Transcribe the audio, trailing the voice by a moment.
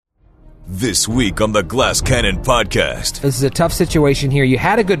This week on the Glass Cannon Podcast. This is a tough situation here. You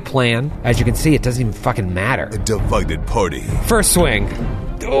had a good plan. As you can see, it doesn't even fucking matter. A divided party. First swing.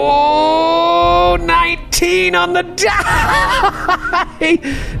 Oh, 19 on the die.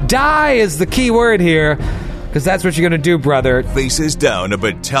 Die is the key word here, because that's what you're going to do, brother. Faces down a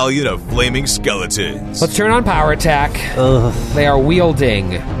battalion of flaming skeletons. Let's turn on power attack. Ugh. They are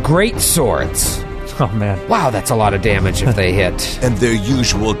wielding great swords. Oh, man. Wow, that's a lot of damage if they hit. And their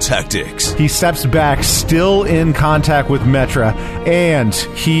usual tactics. He steps back, still in contact with Metra, and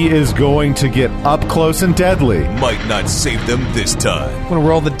he is going to get up close and deadly. Might not save them this time. I'm going to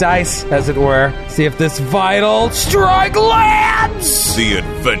roll the dice, as it were. See if this vital strike lands! The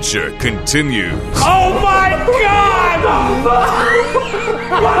adventure continues. Oh my god!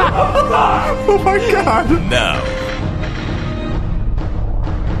 Oh my god! Now.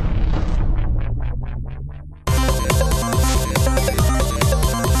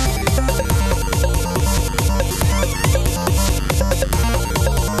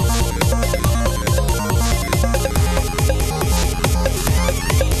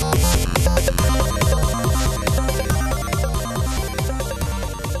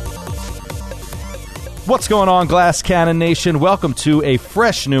 What's going on, Glass Cannon Nation? Welcome to a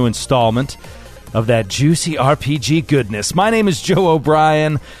fresh new installment of that juicy RPG goodness. My name is Joe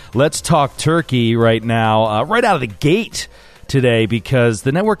O'Brien. Let's talk turkey right now, right out of the gate today, because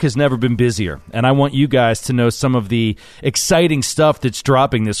the network has never been busier, and I want you guys to know some of the exciting stuff that's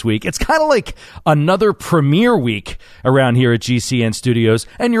dropping this week. It's kind of like another premiere week around here at GCN Studios,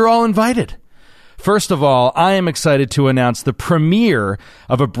 and you're all invited. First of all, I am excited to announce the premiere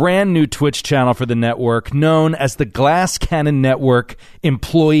of a brand new Twitch channel for the network known as the Glass Cannon Network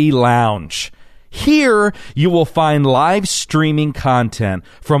Employee Lounge. Here, you will find live streaming content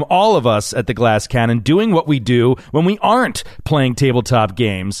from all of us at the Glass Cannon doing what we do when we aren't playing tabletop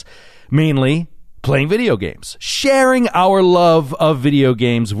games, mainly playing video games, sharing our love of video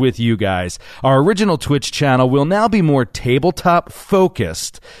games with you guys. Our original Twitch channel will now be more tabletop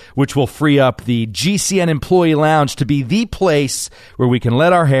focused, which will free up the GCN Employee Lounge to be the place where we can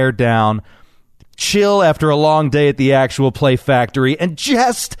let our hair down, chill after a long day at the actual Play Factory, and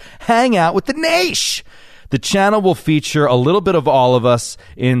just hang out with the Naish. The channel will feature a little bit of all of us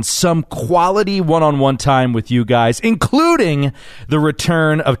in some quality one-on-one time with you guys, including the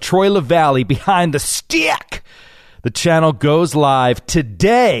return of Troy LaValle behind the stick. The channel goes live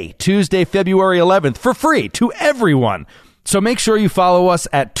today, Tuesday, February 11th, for free to everyone. So make sure you follow us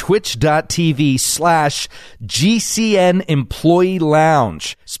at twitch.tv/GCN Employee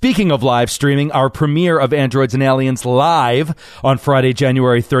Lounge. Speaking of live streaming, our premiere of Androids and Aliens Live on Friday,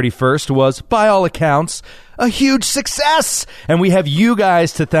 January 31st was, by all accounts, a huge success. And we have you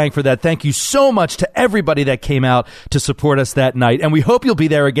guys to thank for that. Thank you so much to everybody that came out to support us that night. And we hope you'll be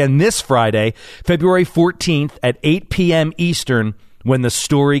there again this Friday, February 14th at 8 p.m. Eastern, when the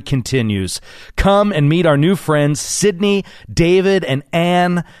story continues. Come and meet our new friends, Sydney, David, and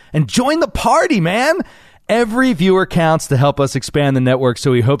Anne, and join the party, man. Every viewer counts to help us expand the network, so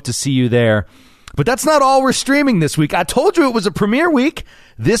we hope to see you there. But that's not all we're streaming this week. I told you it was a premiere week.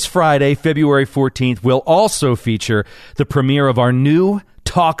 This Friday, February 14th, will also feature the premiere of our new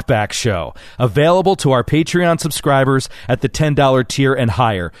Talkback show, available to our Patreon subscribers at the $10 tier and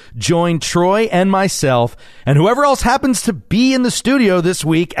higher. Join Troy and myself and whoever else happens to be in the studio this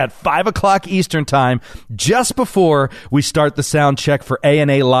week at 5 o'clock Eastern time, just before we start the sound check for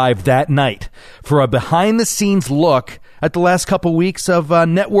ANA Live that night, for a behind-the-scenes look at the last couple weeks of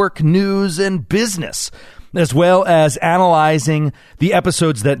network news and business, as well as analyzing the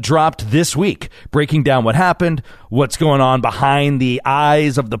episodes that dropped this week, breaking down what happened, what's going on behind the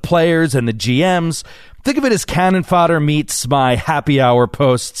eyes of the players and the GMs. Think of it as cannon fodder meets my happy hour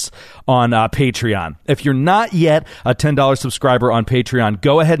posts on Patreon. If you're not yet a $10 subscriber on Patreon,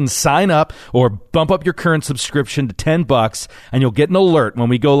 go ahead and sign up or bump up your current subscription to $10, and you'll get an alert when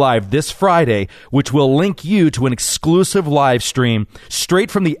we go live this Friday, which will link you to an exclusive live stream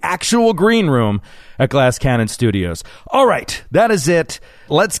straight from the actual green room at Glass Cannon Studios. All right, that is it.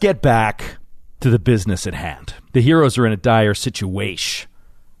 Let's get back to the business at hand. The heroes are in a dire situation,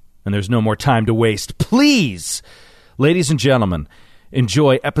 and there's no more time to waste. Please, ladies and gentlemen,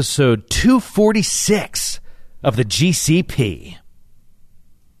 enjoy episode 246 of the GCP.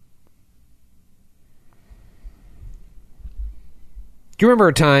 Do you remember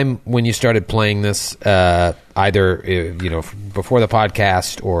a time when you started playing this, either before the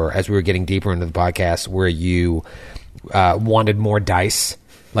podcast or as we were getting deeper into the podcast, where you wanted more dice?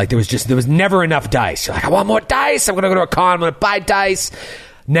 Like there was never enough dice. You're like, I want more dice. I'm going to go to a con. I'm going to buy dice.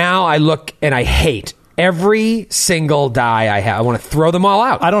 Now I look and I hate Every single die I have, I want to throw them all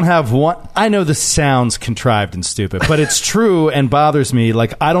out. I don't have one. I know this sounds contrived and stupid, but it's true and bothers me.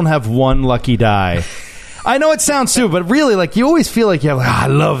 Like, I don't have one lucky die. I know it sounds stupid, but really, like, you always feel like, I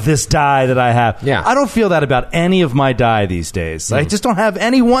love this die that I have. Yeah. I don't feel that about any of my die these days. I just don't have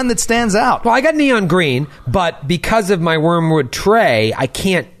any one that stands out. Well, I got neon green, but because of my wormwood tray, I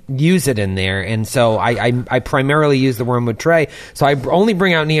can't use it in there, and so I primarily use the wormwood tray. So I only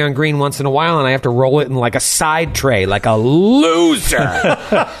bring out neon green once in a while, and I have to roll it in like a side tray, like a loser.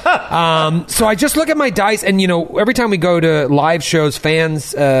 So I just look at my dice, and every time we go to live shows,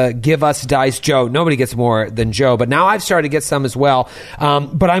 fans give us dice. Joe, nobody gets more than Joe, but now I've started to get some as well.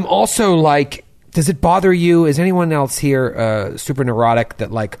 But I'm also like, does it bother you? Is anyone else here super neurotic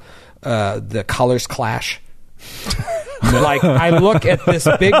that like the colors clash? Like, I look at this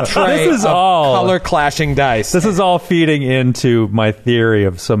big tray of color clashing dice. This is all feeding into my theory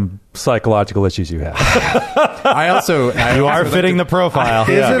of some psychological issues you have. I You are fitting the profile.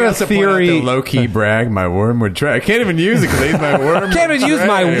 Is it a theory? Low key brag my wormwood tray. I can't even use it because I use my wormwood. Can't even use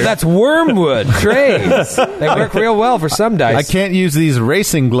tray. that's wormwood trays. They work real well for some dice. I can't use these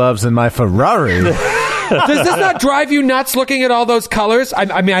racing gloves in my Ferrari. Does this not drive you nuts looking at all those colors?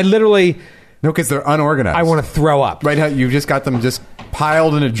 I mean, I literally... No, because they're unorganized. I want to throw up. Right how you just got them just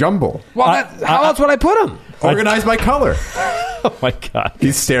piled in a jumble. Well, how else would I put them? Organized by color. Oh, my God.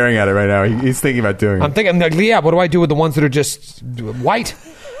 He's staring at it right now. He's thinking about doing it. I'm thinking, like, yeah, what do I do with the ones that are just white?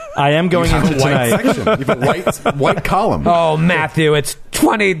 I am going into white tonight. section. You have a white column. Oh, Matthew, it's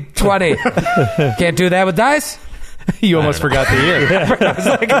 2020. Can't do that with dice? You almost forgot the year. I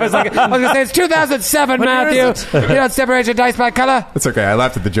was going to say, it's 2007, What year Matthew. is it? You don't separate your dice by color? It's okay. I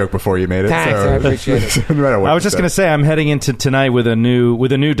laughed at the joke before you made it. Thanks, so I appreciate it. no matter what I was just going to say, I'm heading into tonight with a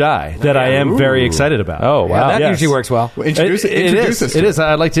new die that I am very excited about. Oh, wow. That Yes. usually works well. Well, introduce us It to is.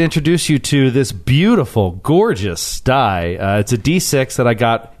 I'd like to introduce you to this beautiful, gorgeous die. It's a D6 that I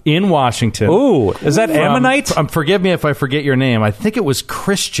got in Washington. Ooh, is that Ammonite? Forgive me if I forget your name. I think it was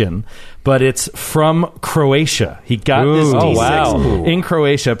Christian, but it's from Croatia. He got this D6 wow. in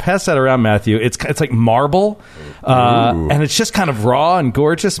Croatia. Pass that around, Matthew. It's like marble, and it's just kind of raw and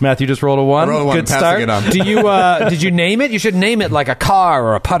gorgeous. Matthew just rolled a 1. I rolled a 1, Good passing start. it on. Do you did you name it? You should name it like a car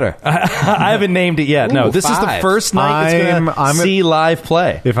or a putter. I haven't named it yet. No, Ooh, this is the 5. first night it's going to see live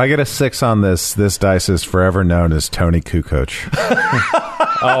play. If I get a 6 on this dice is forever known as Tony Kukoc.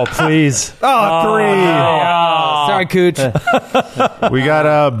 Oh, please. Oh, 3. Sorry, Cooch. We got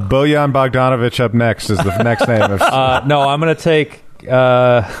Bojan Bogdanovic up next is the next name. No, I'm going to take...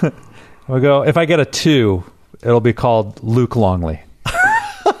 we'll go. If I get a 2, it'll be called Luke Longley.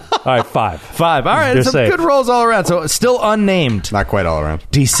 All right, 5. 5. All right, You're some safe. good rolls all around. So still unnamed. Not quite all around.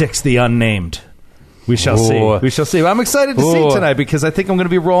 D6, the unnamed. We shall Ooh. see. We shall see. I'm excited to see Ooh. tonight because I think I'm going to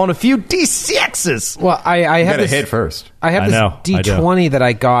be rolling a few D6s. Well, I You have got to this hit first. I have I this know, I do. D20 that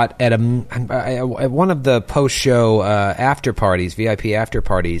I got at at one of the post-show after parties, VIP after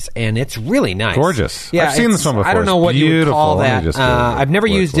parties, and it's really nice. Gorgeous. Yeah, I've seen it's- this one before. I don't know It's what you would beautiful. call Let me that. just go I've never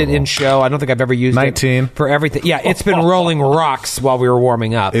look used for it a in little. show. I don't think I've ever used 19. it for everything. Yeah, it's been rolling rocks while we were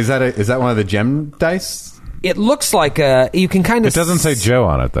warming up. Is that one of the gem dice? It looks like you can kind of. It doesn't say Joe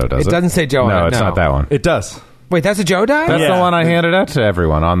on it, though, does it? It doesn't say Joe on it, No, it's no. not that one. It does. Wait, that's a Joe die? That's Yeah. the one I handed out to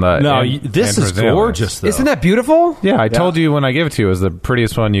everyone on the. No, An- this is Andrews gorgeous, though. Isn't that beautiful? Yeah, I told you when I gave it to you it was the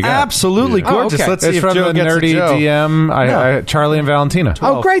prettiest one you got. Absolutely Yeah. gorgeous. Oh, okay. Let's see It's if from Joe the gets a nerdy Joe. DM, Charlie and Valentina.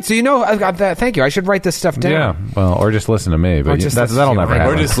 Oh, great. So I've got that. Thank you. I should write this stuff down. Yeah, well, or just listen to me, but just that'll listen to never you.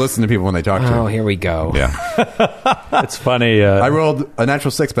 happen. Or just listen to people when they talk to Oh, you. here we go. yeah. It's funny. I rolled a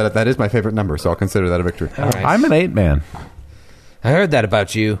natural 6, but that is my favorite number, so I'll consider that a victory. All right. I'm an 8 man. I heard that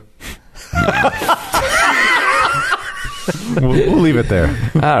about you. We'll leave it there.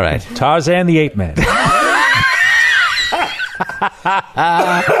 All right. Tarzan the Ape Man.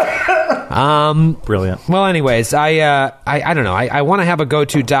 Brilliant. Well, anyways, I don't know. I want to have a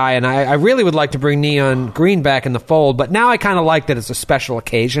go-to die, and I really would like to bring neon green back in the fold, but now I kind of like that it's a special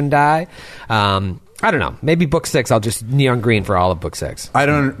occasion die. I don't know. Maybe book 6, I'll just neon green for all of book 6. I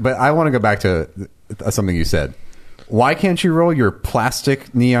want to go back to something you said. Why can't you roll your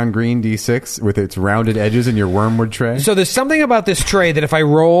plastic neon green D6 with its rounded edges in your wormwood tray? So there's something about this tray that if I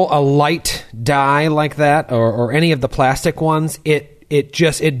roll a light die like that, or any of the plastic ones, it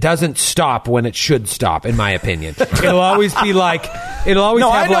it doesn't stop when it should stop, in my opinion. It'll always be like, it'll always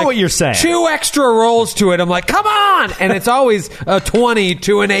No, have I know like what you're saying. 2 extra rolls to it. I'm like, come on! And it's always a 20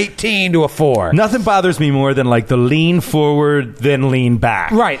 to an 18 to a 4. Nothing bothers me more than like the lean forward, then lean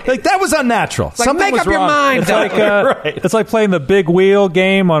back. Right. Like that was unnatural. Like, Something make was up your wrong. mind. It's like Right. it's like playing the big wheel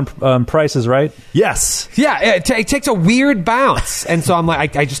game on Price is Right. Yes. Yeah, it takes a weird bounce, and so I'm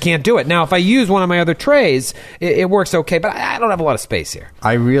like, I just can't do it. Now, if I use one of my other trays, it works okay, but I don't have a lot of space here.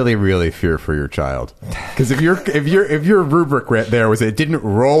 I really, really fear for your child, because if your rubric there was it didn't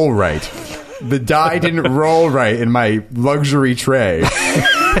roll right, the die didn't roll right in my luxury tray.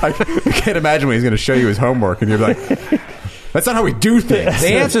 I can't imagine when he's going to show you his homework, and you're like, "That's not how we do things."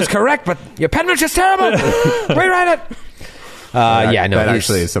 The answer's correct, but your penmanship's is terrible. Rewrite it. Yeah, no, that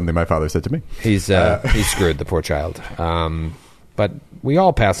actually is something my father said to me. He's screwed, the poor child. But we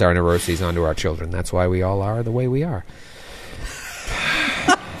all pass our neuroses on to our children. That's why we all are the way we are.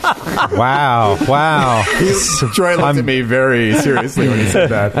 Wow. Troy looked at me very seriously when he said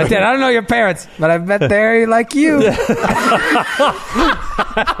that. I did. I don't know your parents, but I bet they're like you.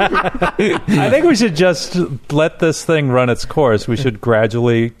 I think we should just let this thing run its course. We should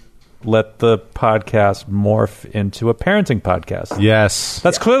gradually let the podcast morph into a parenting podcast. Yes.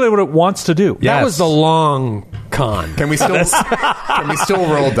 That's clearly what it wants to do. That Yes. was the long con. Can we still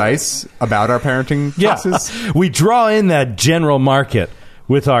roll dice about our parenting Yeah. classes? We draw in that general market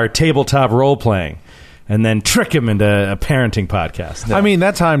with our tabletop role playing, and then trick him into a parenting podcast. I mean,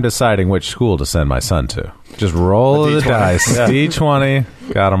 that's how I'm deciding which school to send my son to. Just roll the dice. D20.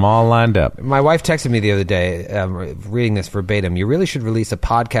 Got them all lined up. My wife texted me the other day, reading this verbatim. You really should release a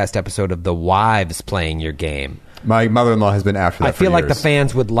podcast episode of the wives playing your game. My mother-in-law has been after that. I feel for like the years.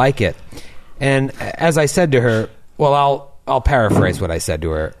 fans would like it. And as I said to her, well, I'll paraphrase what I said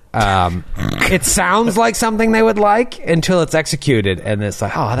to her. It sounds like something they would like until it's executed, and it's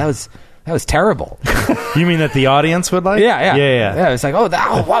like, oh, that was terrible. you mean that the audience would like? Yeah. It's like,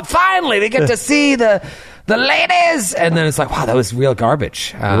 well, finally they get to see the ladies, and then it's like, wow, that was real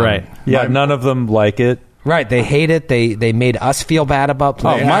garbage. Right. Yeah, none of them like it. Right. They hate it. They made us feel bad about Oh,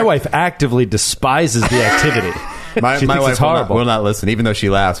 playing. my wife actively despises the activity. My She thinks wife it's horrible. will not listen, even though she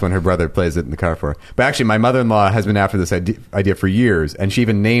laughs when her brother plays it in the car for her. But actually, my mother-in-law has been after this idea for years, and she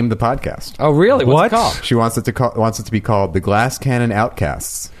even named the podcast. Oh, really? What's What? it called? She wants it to be called The Glass Cannon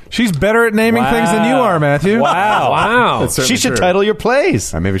Outcasts. She's better at naming things than you are, Matthew. Wow. Wow. That's She certainly should true. title your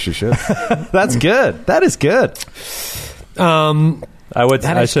plays. Maybe she should. That's good. That is good.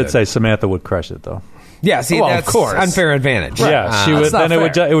 I should say Samantha would crush it though. Yeah, see, Well, of that's course. unfair advantage. Yeah, she would. That's not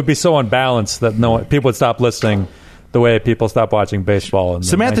Then fair. it would be so unbalanced that people would stop listening. The way people stop watching baseball. In the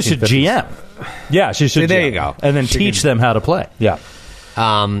Samantha should 1950s. GM Yeah, she should. See, there GM. you go. and then teach them how to play. Yeah.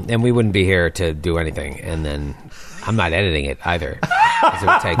 And we wouldn't be here to do anything. And then I'm not editing it either, because it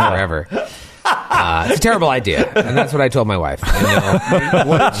would take forever. It's a terrible idea, and that's what I told my wife. I know.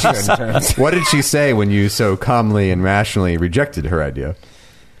 What did she say when you so calmly and rationally rejected her idea?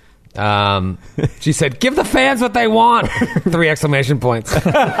 She said, "Give the fans what they want!" 3 exclamation points. You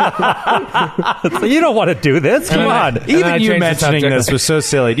don't want to do this. Come on. then I Even you changed the mentioning subject. this was so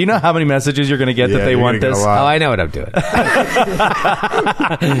silly. Do you know how many messages you're going to get that they you're want gonna get this? a lot. Oh, I know what I'm doing.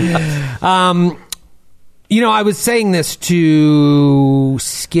 I was saying this to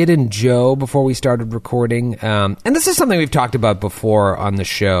Skid and Joe before we started recording, and this is something we've talked about before on the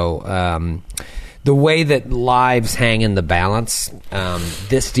show. The way that lives hang in the balance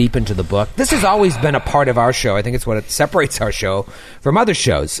this deep into the book. This has always been a part of our show. I think it's what separates our show from other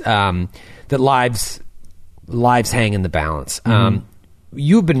shows, that lives hang in the balance.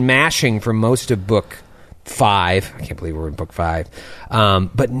 You've been mashing for most of book 5. I can't believe we're in book 5.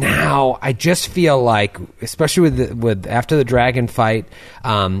 But now I just feel like, especially with after the dragon fight,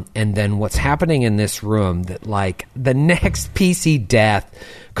 and then what's happening in this room, that like the next PC death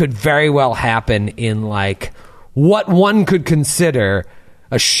could very well happen in like what one could consider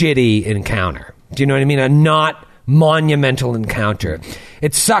a shitty encounter. Do you know what I mean? A not monumental encounter.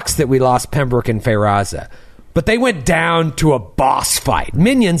 It sucks that we lost Pembroke and Feyraza, but they went down to a boss fight.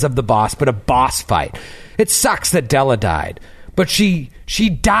 Minions of the boss, but a boss fight. It sucks that Della died, but she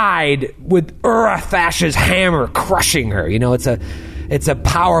died with Urathash's hammer crushing her. You know, it's a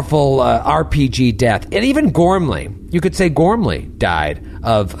powerful RPG death. And even Gormley, you could say Gormley died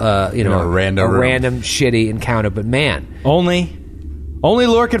of a random shitty encounter. But man, Only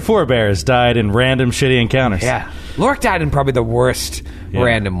Lork and Forebears died in random shitty encounters. yeah, Lork died in probably the worst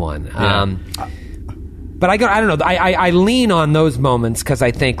random one. But I don't know. I lean on those moments because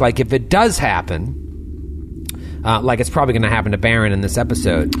I think like if it does happen, like it's probably going to happen to Baron in this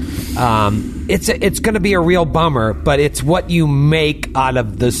episode. It's going to be a real bummer, but it's what you make out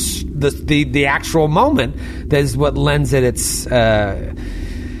of the actual moment that is what lends it its.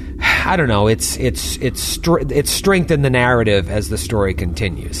 I don't know. It's strength in the narrative as the story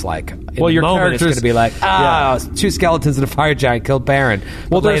continues. Like, in the your moment, it's characters- going to be like, two skeletons and a fire giant killed Baron.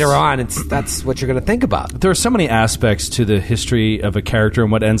 Well, later on, that's what you're going to think about. There are so many aspects to the history of a character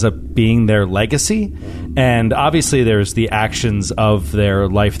and what ends up being their legacy. And obviously there's the actions of their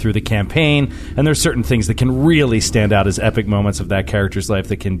life through the campaign, and there's certain things that can really stand out as epic moments of that character's life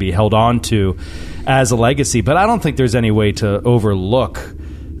that can be held on to as a legacy. But I don't think there's any way to overlook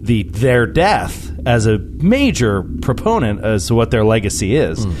their death as a major proponent as to what their legacy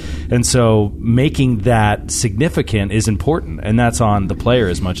is. And so making that significant is important, and that's on the player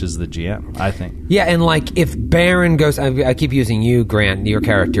as much as the GM, I think. Yeah, and like if Baron goes, I keep using you, Grant, your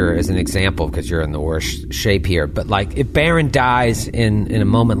character as an example because you're in the worst shape here. But like if Baron dies in a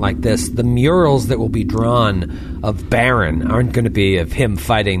moment like this, the murals that will be drawn of Baron aren't going to be of him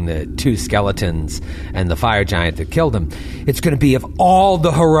fighting the two skeletons and the fire giant that killed him. It's going to be of all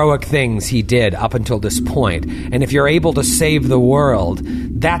the heroic things he did up until this point. And if you're able to save the world,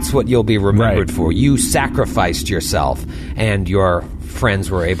 that's what you'll be remembered for. You sacrificed yourself, and your friends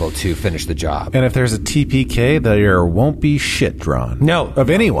were able to finish the job. And if there's a TPK, there won't be shit drawn. No. Of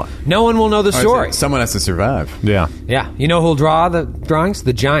anyone. No one will know the story. Someone has to survive. Yeah. Yeah. You know who'll draw the drawings?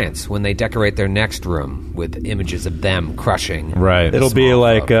 The Giants, when they decorate their next room with images of them crushing. Right. It'll be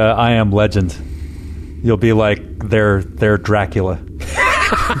like I Am Legend. You'll be like their Dracula.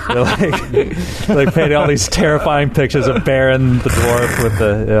 They're like painting all these terrifying pictures of Baron the dwarf with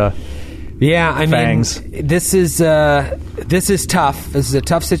the Yeah, I fangs. mean, this is tough. This is a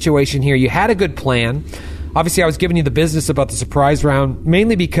tough situation here. You had a good plan. Obviously, I was giving you the business about the surprise round,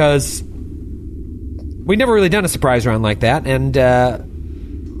 mainly because we'd never really done a surprise round like that, and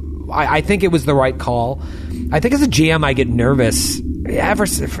I think it was the right call. I think as a GM, I get nervous ever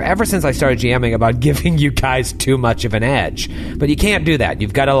since I started GMing about giving you guys too much of an edge. But you can't do that.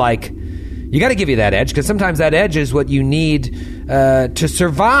 You've got to give you that edge, because sometimes that edge is what you need to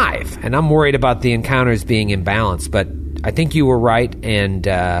survive. And I'm worried about the encounters being imbalanced, but I think you were right. And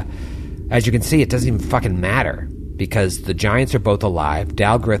as you can see, it doesn't even fucking matter, because the Giants are both alive.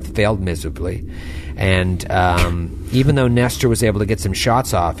 Dalgrith failed miserably. And even though Nestor was able to get some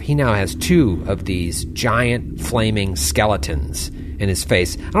shots off, he now has two of these giant flaming skeletons in his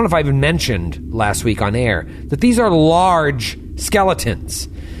face. I don't know if I even mentioned last week on air that these are large skeletons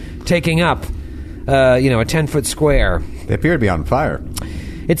taking up a 10-foot square. They appear to be on fire.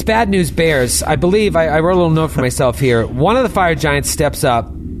 It's bad news bears. I believe, I wrote a little note for myself here. One of the fire giants steps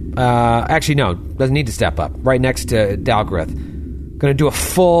up. Actually, no, doesn't need to step up. Right next to Dalgrith. Going to do a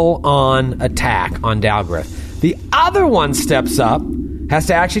full-on attack on Dalgrith. The other one steps up, has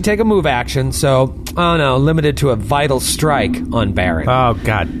to actually take a move action, so, limited to a vital strike on Baron. Oh,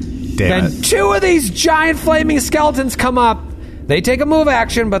 God damn Then two of these giant flaming skeletons come up. They take a move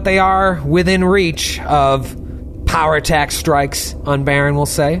action, but they are within reach of power attack strikes on Baron, we'll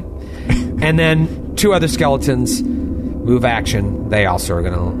say. And then two other skeletons move action. They also are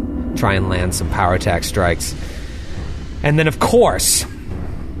going to try and land some power attack strikes. And then, of course,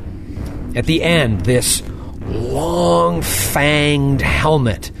 at the end, this long fanged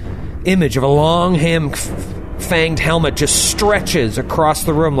helmet, image of a long fanged helmet just stretches across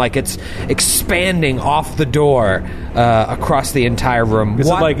the room like it's expanding off the door across the entire room.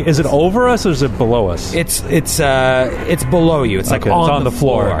 Is it over us or is it below us? It's below you. It's like Okay, it's on the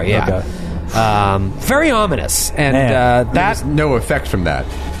floor. Yeah. Okay. Very ominous, and There's that no effect from that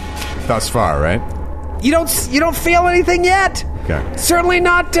thus far, right? you don't feel anything yet. Okay. Certainly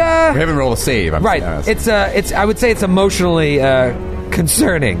not. We haven't rolled a save. I'm Right. honest. It's. I would say it's emotionally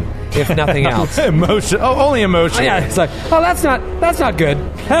concerning, if nothing else. Emotion. Oh, only emotion. Yeah, it's like, oh, that's not good.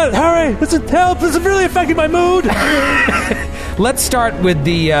 Harry, help! This is really affecting my mood. Let's start with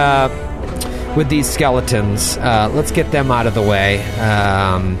with these skeletons. Let's get them out of the way.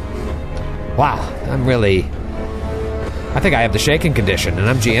 Wow, I think I have the shaking condition, and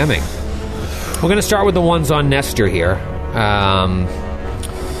I'm GMing. We're going to start with the ones on Nestor here.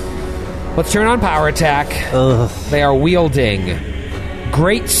 Let's turn on power attack. They are wielding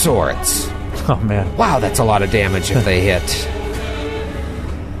great swords. Oh man! Wow, that's a lot of damage if they hit.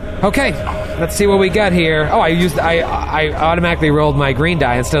 Okay, let's see what we got here. Oh, I automatically rolled my green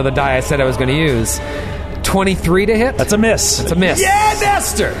die instead of the die I said I was going to use. 23 to hit. That's a miss. It's a miss. Yeah,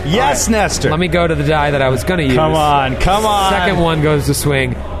 Nestor. Yes, Nestor. Let me go to the die that I was going to use. Come on. Second one goes to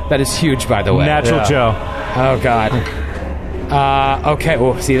swing. That is huge, by the way. Natural Yeah. Joe. Oh God. Okay.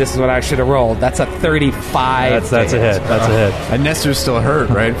 Oh, see, this is what I should have rolled. That's a 35. That's a hit. That's a hit. And Nestor's still hurt,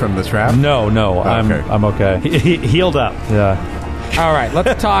 right, from the trap? No, okay. I'm okay. He healed up. Yeah. All right,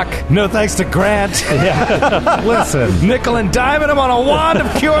 let's talk. No thanks to Grant. Listen, Nickel and diming him on a wand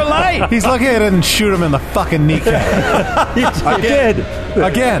of pure light. he's lucky I didn't shoot him in the fucking kneecap. You did.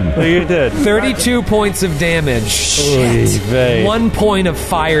 Again. You did. 32 points of damage. Vey. 1 point of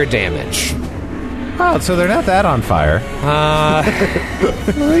fire damage. Oh, so they're not that on fire. Well,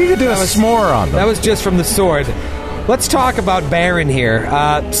 you could do a s'more on them. That was just from the sword. Let's talk about Baron here.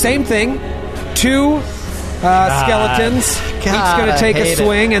 Same thing. 2 skeletons. Each going to take a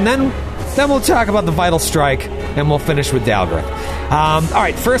swing, and then we'll talk about the Vital Strike, and we'll finish with Dalgrith. All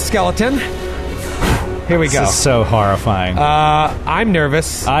right, first skeleton. Here we go. This is so horrifying. I'm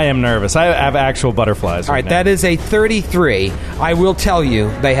nervous. I am nervous. I have actual butterflies. All right, that is a 33. I will tell you,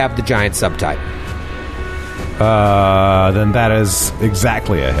 they have the giant subtype. Then that is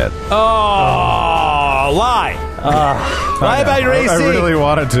exactly a hit. Oh, lie. Lie about your AC. I really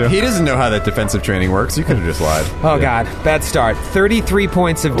wanted to. He doesn't know how that defensive training works. You could have just lied. Oh, God. Bad start. 33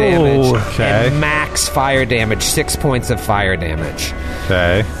 points of damage. Ooh, okay. And max fire damage. 6 points of fire damage.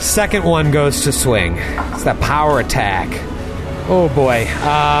 Okay. Second one goes to swing. It's that power attack. Oh, boy.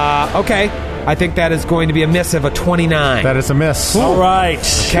 Okay. I think that is going to be a miss of a 29. That is a miss. All right.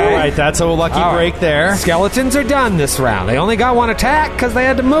 Okay. All right. That's a lucky All break right. there. Skeletons are done this round. They only got 1 attack because they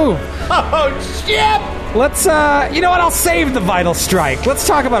had to move. Oh, shit. Let's, you know what? I'll save the Vital Strike. Let's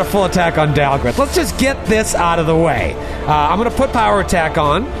talk about a full attack on Dalgrith. Let's just get this out of the way. I'm going to put power attack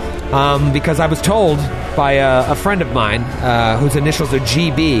on because I was told by a friend of mine whose initials are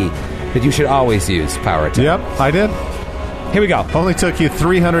GB that you should always use power attack. Yep, I did. Here we go. Only took you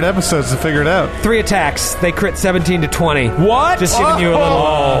 300 episodes to figure it out. 3 attacks. They crit 17 to 20. What? Just giving you a little.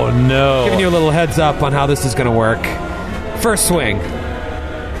 Oh, no. Giving you a little heads up on how this is going to work. First swing.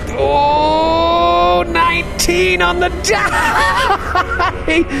 Oh, 19 on the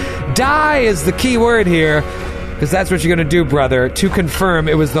die. Die is the key word here, because that's what you're going to do, brother. To confirm,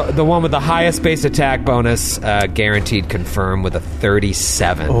 it was the one with the highest base attack bonus, guaranteed confirm with a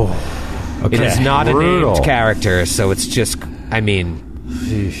 37. Okay. It is not Brutal. a named character, so it's just, I mean...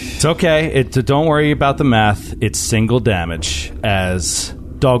 It's okay. Don't worry about the math. It's single damage as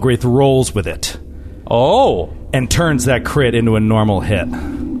Dalgrith rolls with it. Oh. And turns that crit into a normal hit.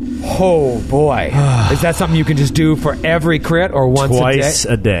 Oh, boy. Is that something you can just do for every crit or once Twice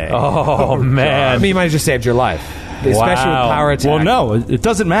a day? a day. Oh, man. I mean, you might have just saved your life. Especially with power attack. Well, no, it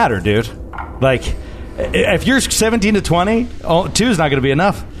doesn't matter, dude. Like, if you're 17 to 20, 2 is not going to be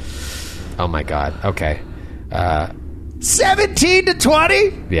enough. Oh, my God. Okay. 17 to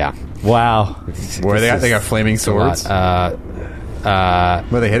 20? Yeah. Wow. Where they got flaming swords? What are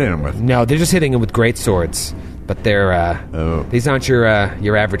they hitting him with? No, they're just hitting him with great swords. But they're... These aren't your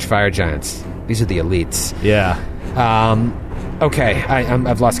average fire giants. These are the elites. Yeah. Okay,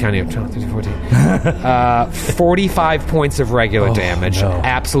 I've lost count here. 12, 13, 14. 45 points of regular damage. no.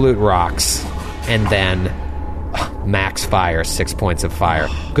 Absolute rocks. And then max fire, 6 points of fire.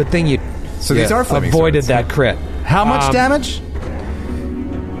 Good thing you these are flaming avoided swords. that crit. How much damage?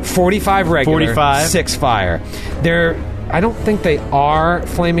 45 regular, 45. 6 fire. I don't think they are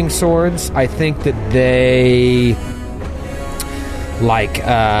flaming swords. I think that they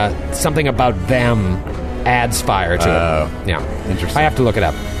something about them adds fire to it. Yeah, interesting. I have to look it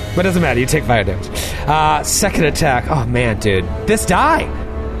up, but it doesn't matter. You take fire damage. Second attack. Oh man, dude, this die.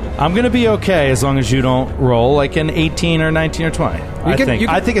 I'm going to be okay as long as you don't roll like an 18 or 19 or 20.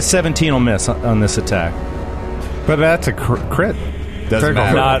 I think a 17 will miss on this attack. But that's a crit. Doesn't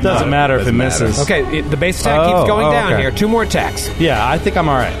matter. Doesn't matter if it Doesn't misses. Okay, the base attack keeps going down okay. here. 2 more attacks. Yeah, I think I'm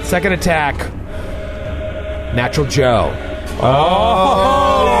all right. Second attack. Natural Joe.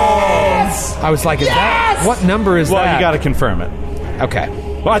 I was like, is that what number is Well, that? you got to confirm it. Okay.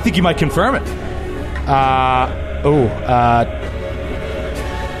 Well, I think you might confirm it.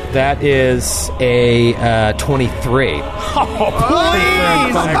 That is a 23.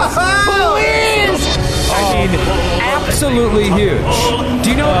 I mean, absolutely huge. Do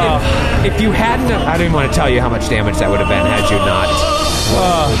you know if you hadn't... I don't even want to tell you how much damage that would have been had you not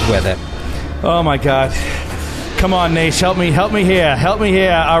with it. Oh, my God. Come on, Nash. Help me here.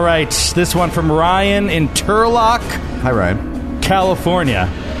 All right. This one from Ryan in Turlock, Hi, Ryan. California.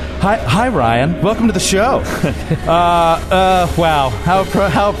 Hi, Ryan. Welcome to the show. Wow.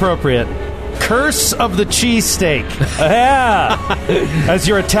 How appropriate. Curse of the cheesesteak. Yeah. As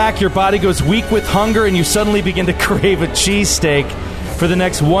you attack, your body goes weak with hunger, and you suddenly begin to crave a cheesesteak. For the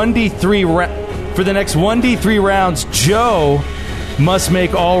next 1d3 rounds, Joe must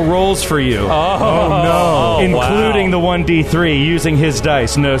make all rolls for you. Oh, no. Including the 1d3 using his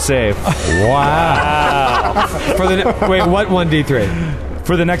dice. No save. Wow. Wait, what 1d3?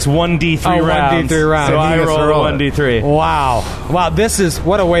 For the next 1d3 Oh, rounds. 1d3 rounds. So And I he gets to roll roll a it. 1d3. Wow, this is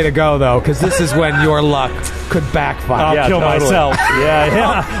what a way to go though, because this is when your luck could backfire. I'll kill totally. myself.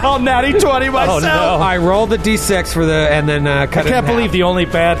 Yeah. I'll natty 20 myself. no. I roll the d6 for the and then cut I can't believe the only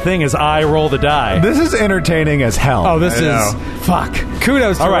bad thing is I roll the die. This is entertaining as hell. Oh, this I is know. fuck.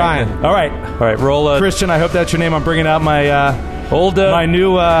 Kudos to All right. Ryan. All right. All right, roll a Christian, I hope that's your name. I'm bringing out my old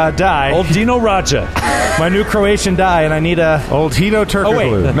new die. old Dino Raja. My new Croatian die, and I need a... Old Hito Turkoglu. Oh,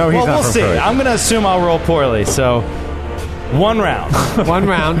 wait. No, he's well, not we'll from see. Croatia. I'm going to assume I'll roll poorly, so... One round. One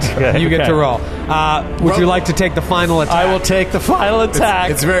round, you get to roll. Would you like to take the final attack? I will take the final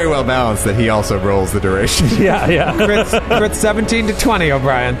attack. It's very well balanced that he also rolls the duration. yeah. Crit 17 to 20,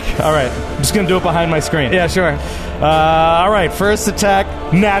 O'Brien. All right. I'm just going to do it behind my screen. Yeah, sure. All right. First attack,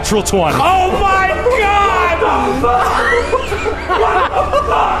 natural 20. Oh my god!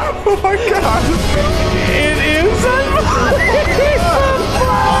 Oh my god! It is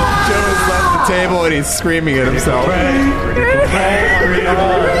Joe has left the table and he's screaming at himself.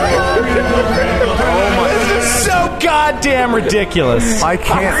 This is so goddamn ridiculous. I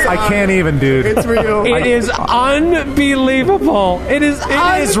can't even, dude. It's real. It is unbelievable. It is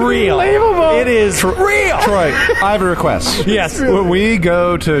real. unbelievable. It is real. Troy, I have a request. Yes. When we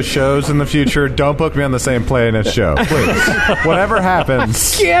go to shows in the future, don't book me on the same plane as show, please. Whatever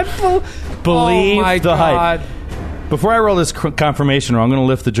happens. Can't Believe oh my the god. hype. Before I roll this confirmation roll, I'm going to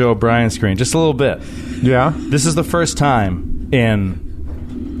lift the Joe O'Brien screen just a little bit. Yeah? This is the first time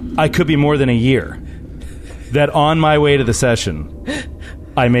in, I could be more than a year, that on my way to the session,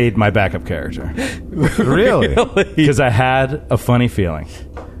 I made my backup character. Really? Because I had a funny feeling.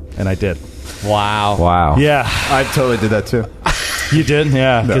 And I did. Wow. Wow. Yeah. I totally did that too. You did?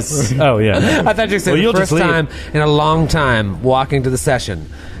 Yeah. 'Cause- Oh, yeah. I thought you said Well, you'll the just first leave. time in a long time walking to the session.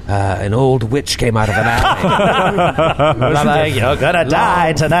 An old witch came out of an alley. You're gonna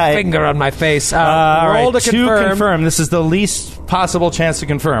die tonight. Finger on my face. All roll right, to confirm. This is the least possible chance to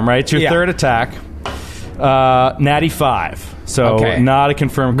confirm, right? It's your Yeah. third attack. Natty 5. So Okay. not a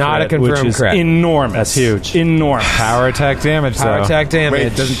confirmed Not crit, a confirmed which is crit. enormous. That's huge. Enormous. Power attack damage, Power though. attack damage.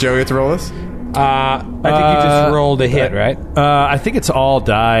 Wait, doesn't Joe get to roll this? I think you just rolled a hit, right? I think it's all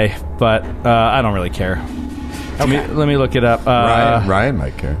die, but I don't really care. Let me look it up. Ryan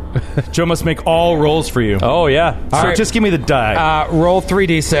might care. Joe must make all rolls for you. Oh, yeah. So All right. just give me the die. Roll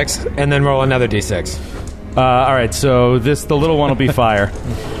 3d6 and then roll another d6. All right, so the little one will be fire.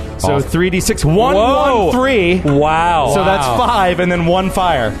 So 3d6, 1, Whoa. 1, 3. Wow. So that's 5, and then 1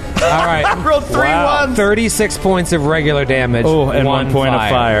 fire. All right. I rolled 3 ones. 36 points of regular damage. Oh, and 1 point of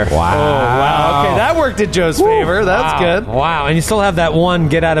fire. Wow. Oh, wow. Okay, that worked in Joe's favor. That's Wow. good. Wow, and you still have that one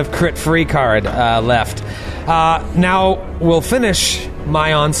get out of crit free card left. Now we'll finish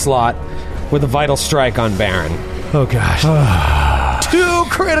my onslaught with a vital strike on Baron. Oh, gosh. 2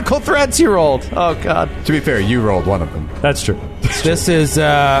 critical threats you rolled. Oh, God. To be fair, you rolled one of them. That's true. This is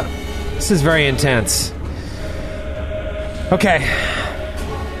very intense. Okay.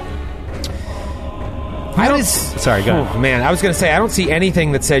 Sorry, go ahead. Oh, man, I was going to say I don't see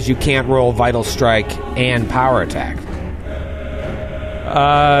anything that says you can't roll vital strike and power attack.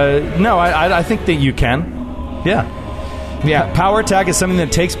 No, I think that you can. Yeah. Yeah. Power attack is something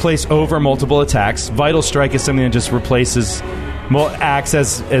that takes place over multiple attacks. Vital strike is something that just replaces, acts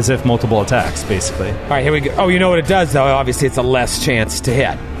as if multiple attacks, basically. All right, here we go. Oh, you know what it does though? Obviously, it's a less chance to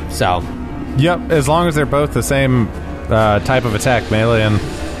hit. So, Yep, as long as they're both the same type of attack, melee, and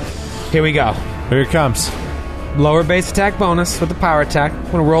here we go. here it comes. Lower base attack bonus with the power attack. I'm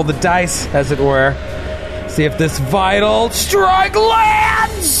going to roll the dice, as it were. See if this vital strike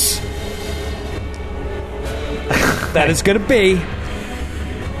lands! That is going to be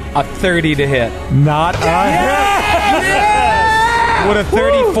a 30 to hit. Not a Would a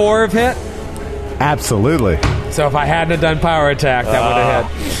 34 have hit? Absolutely. So if I hadn't have done power attack, that would have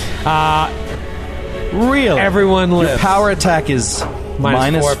hit. Really? Everyone Your lives. power attack is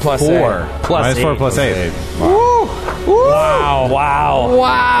Minus 4 plus 8. Plus Minus 4 plus 8. Wow. Wow.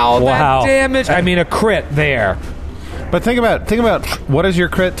 Wow. That Wow. damage. I mean, a crit there. But think about what is your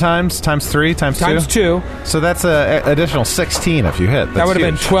crit times 3 times 2? Times 2. So that's an additional 16 if you hit. That That's would have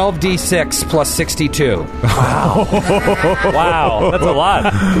been huge. 12d6 plus 62. Wow. That's a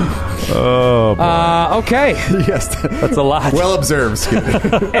lot. Okay. Yes, That's a lot. well observed. Skip.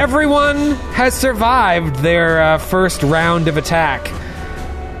 Everyone has survived their first round of attack.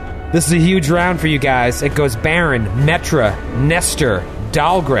 This is a huge round for you guys. It goes Baron, Metra, Nestor,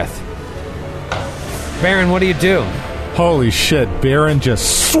 Dalgrith. Baron, what do you do? Holy shit, Baron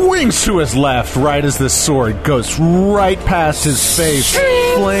just swings to his left right as this sword goes right past his face,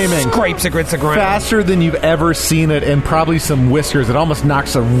 flaming. Scrapes against the ground. Faster than you've ever seen it, and probably some whiskers. It almost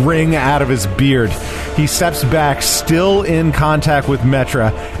knocks a ring out of his beard. He steps back, still in contact with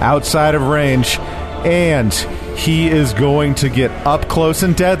Metra, outside of range, and he is going to get up close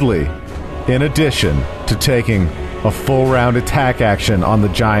and deadly, in addition to taking a full round attack action on the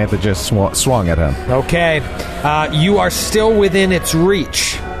giant that just swung at him. Okay. You are still within its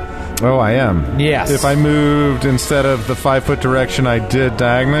reach. Oh, I am. Yes. If I moved instead of the 5-foot direction I did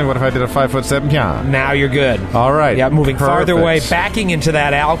diagonally, what if I did a 5-foot step? Yeah. Now you're good. All right. Yeah, moving farther Perfect. away, backing into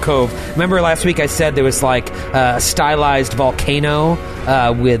that alcove. Remember last week I said there was like a stylized volcano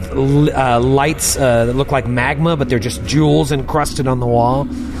with lights that look like magma, but they're just jewels encrusted on the wall?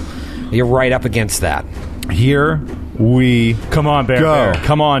 You're right up against that. Here we Come on, Bear. Go. Bear.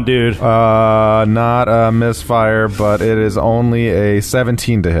 Come on, dude. not a misfire, but it is only a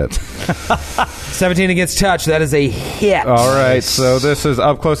 17 to hit. 17 against touch. That is a hit. All right, so this is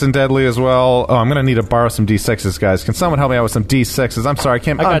up close and deadly as well. Oh, I'm going to need to borrow some D6s, guys. Can someone help me out with some D6s? I'm sorry, I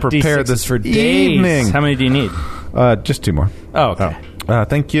came I got unprepared D6s this for days. evening. How many do you need? Just 2 more. Oh, okay.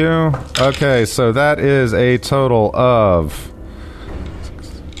 Thank you. Okay, so that is a total of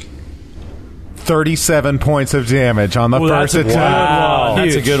 37 points of damage on the first attack. Wow.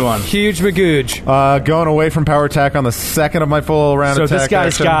 That's a good one. Huge Magooge. Going away from power attack on the second of my full round So attack. this guy's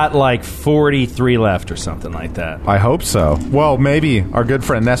action. got like 43 left or something like that. I hope so. Well, maybe our good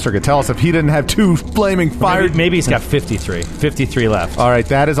friend Nestor could tell us if he didn't have 2 flaming fire. Maybe he's got 53. 53 left. All right,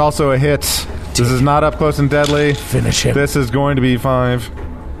 that is also a hit. This is not up close and deadly. Finish him. This is going to be 5,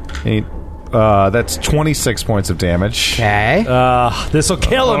 8. That's 26 points of damage. Okay. This will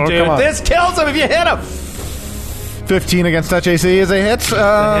kill him, Oh, dude. come on. This kills him if you hit him. 15 against touch AC is a hit.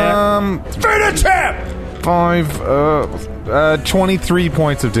 Finish him. 23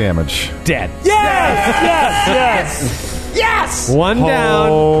 points of damage. Dead. Yes. Yes! One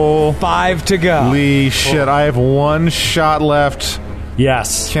down, 5 to go. Holy shit, I have 1 shot left.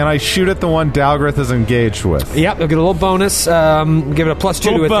 Yes. Can I shoot at the one Dalgrith is engaged with? Yep, they'll get a little bonus. Give it a +2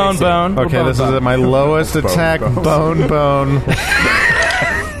 to Little its bone, AC. bone. Okay, this is at my lowest attack. Bone.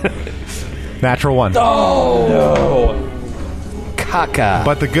 Natural 1. Caca.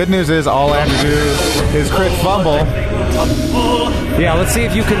 But the good news is all I have to do is crit fumble. Yeah, let's see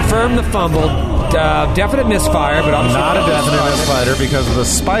if you confirm the fumble. Definite misfire, but obviously Not a definite misfire because of the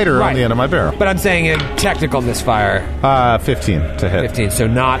spider Right. on the end of my barrel. But I'm saying a technical misfire. 15 to hit. 15, so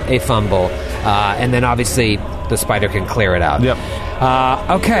not a fumble. And then obviously the spider can clear it out. Yep.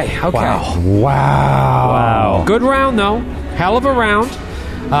 Okay. Wow. Good round, though. Hell of a round.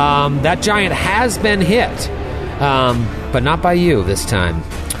 That giant has been hit, but not by you this time.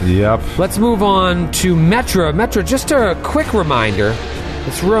 Yep. Let's move on to Metra. Metra, just a quick reminder.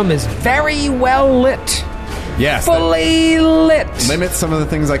 This room is very well lit. Yes. Fully lit. Limit some of the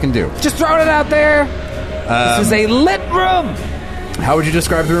things I can do. Just throwing it out there. This is a lit room. How would you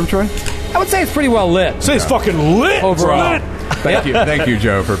describe the room, Troy? I would say it's pretty well lit. So he's fucking lit. Overall. Thank you,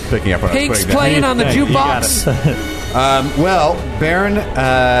 Joe, for picking up on Pink's putting that. playing on the You jukebox. Well, Baron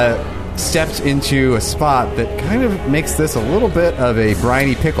stepped into a spot that kind of makes this a little bit of a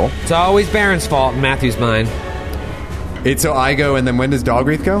briny pickle. It's always Baron's fault in Matthew's mind. So I go, and then when does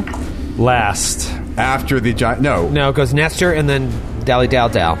Dalgrith go? Last. After the giant. No. No, it goes Nestor and then Dally Dal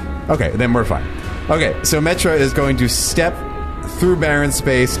Dal. Okay, then we're fine. Okay, so Metra is going to step through Baron's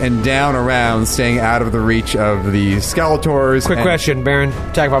space and down around, staying out of the reach of the Skeletors. Quick and- question, Baron.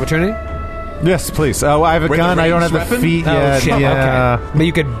 Attack of opportunity? Yes, please. Oh, I have a With gun. a I don't have ranged the weapon? feet Oh, yet. shit. Yeah. Okay. But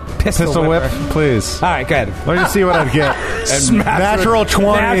you could Pistol whip, her. please. All right, go ahead. Let me just see what I'd get. Natural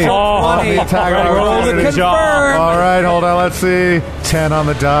 20. Natural on 20. the attack Roll to opportunity. confirm. All right, hold on. Let's see. 10 on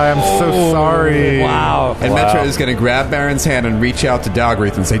the die. I'm so sorry. Wow. And Metra is going to grab Baron's hand and reach out to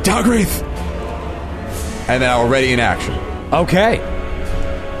Dalgrith and say, Dalgrith! And now ready in action. Okay.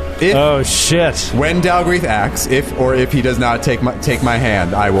 If, Oh, shit. when Dalgrith acts, if he does not take my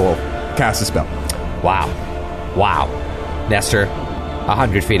hand, I will cast a spell. Wow. Nestor,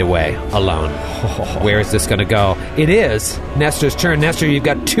 100 feet away, alone. Where is this going to go? It is Nestor's turn. Nestor, you've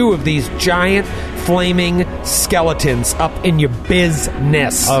got 2 of these giant flaming skeletons up in your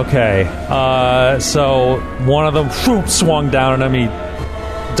business. Okay. So one of them swung down on him. He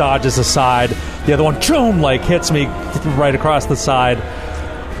dodges aside. The other one, like hits me right across the side.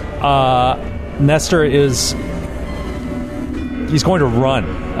 Nestor he's going to run.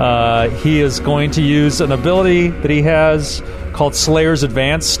 He is going to use an ability that he has called Slayer's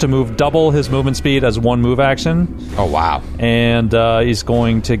Advance to move double his movement speed as one move action. Oh, wow. And he's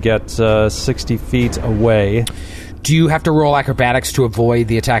going to get 60 feet away. Do you have to roll acrobatics to avoid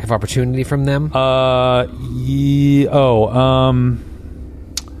the attack of opportunity from them?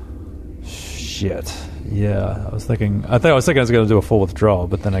 Shit. Yeah, I think I was going to do a full withdrawal,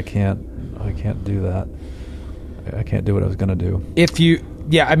 but then I can't do that. I can't do what I was going to do.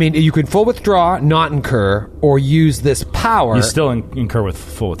 You can full withdraw, not incur, or use this power. You still incur with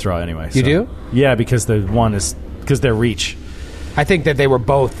full withdraw anyway. You do? Yeah, because their reach. I think that they were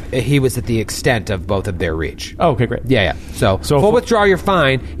both. He was at the extent of both of their reach. Oh, okay, great. Yeah. So full withdraw, you're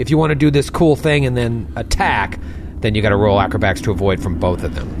fine. If you want to do this cool thing and then attack, then you got to roll acrobatics to avoid from both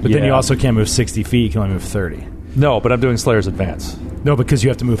of them. But then you also can't move 60 feet. You can only move 30. No, but I'm doing Slayer's Advance. No, because you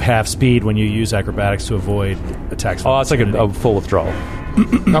have to move half speed when you use acrobatics to avoid attacks. Oh, it's like a full withdrawal.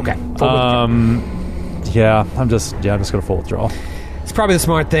 Okay. Yeah, I'm just going to full withdrawal. It's probably the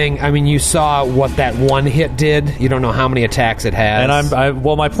smart thing. I mean, you saw what that one hit did. You don't know how many attacks it has. And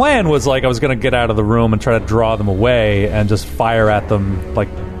my plan was I was going to get out of the room and try to draw them away and just fire at them,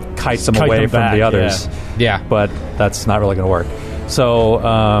 kite them away from back, the others. Yeah. But that's not really going to work. So,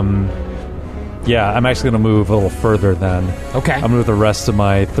 I'm actually going to move a little further then. Okay. I'll move the rest of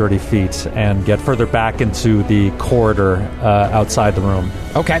my 30 feet and get further back into the corridor outside the room.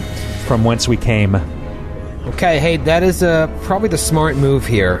 Okay. From whence we came. Okay, hey, that is probably the smart move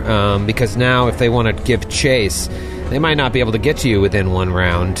here, because now if they want to give chase, they might not be able to get to you within one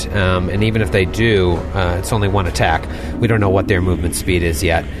round, and even if they do, it's only one attack. We don't know what their movement speed is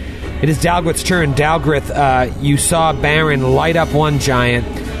yet. It is Dalgrith's turn. Dalgrith, you saw Baron light up one giant,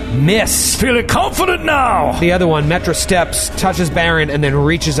 miss. Feeling confident now. The other one, Metra steps, touches Baron, and then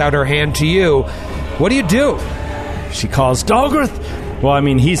reaches out her hand to you. What do you do? She calls Dalgrith. Well, I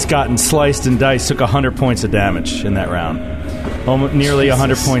mean, he's gotten sliced and diced, took 100 points of damage in that round. Almost nearly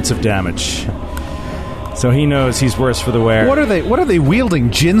 100 points of damage. So he knows he's worse for the wear. What are they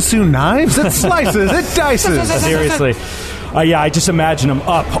wielding? Jinsu knives? It slices, it dices. Seriously. I just imagine him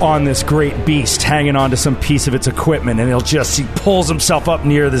up on this great beast, hanging onto some piece of its equipment, and he pulls himself up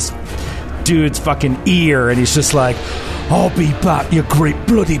near this dude's fucking ear, and he's just like, "I'll be back, you great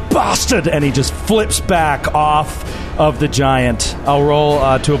bloody bastard!" And he just flips back off of the giant. I'll roll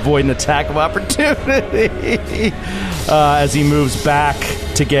to avoid an attack of opportunity as he moves back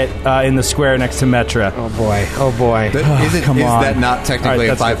to get in the square next to Metra. Oh boy. Is that not technically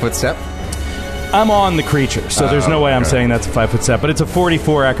All right, a 5-foot step? I'm on the creature, so there's no way I'm saying that's a 5-foot step, but it's a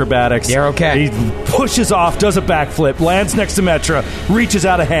 44 acrobatics. You're okay. He pushes off, does a backflip, lands next to Metra, reaches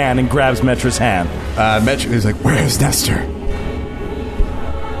out a hand, and grabs Metra's hand. Metra is like, "Where's Nestor?"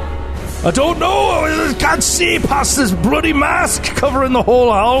 I don't know. I can't see past this bloody mask covering the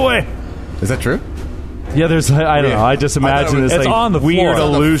whole hallway. Is that true? Yeah, I don't know. I just imagine this it's on the floor. weird It's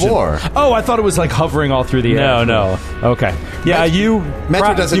on the illusion. floor. Oh, I thought it was hovering all through the air. No. Okay. Yeah,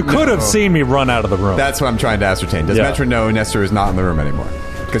 Metra doesn't you could have know. seen me run out of the room. That's what I'm trying to ascertain. Does Yeah. Metra know Nestor is not in the room anymore?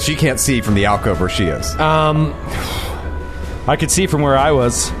 Because she can't see from the alcove where she is. I could see from where I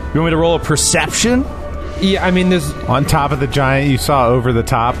was. You want me to roll a perception? Yeah, I mean, there's On top of the giant you saw over the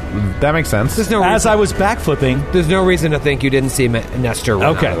top. That makes sense. no As reason, I was backflipping. there's no reason to think you didn't see Nestor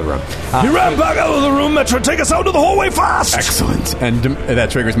run out of the room. He ran back out of the room, Metra. Take us out to the hallway fast. Excellent. And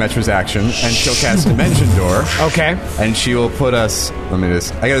that triggers Metra's action, and she'll cast Dimension Door. Okay. And she will put us...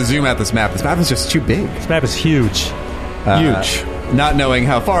 I gotta zoom out this map. This map is just too big. This map is huge. Huge. Not knowing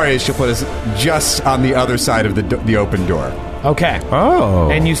how far it is, she'll put us just on the other side of the open door. Okay.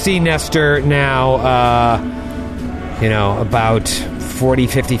 Oh. And you see Nestor now, about 40,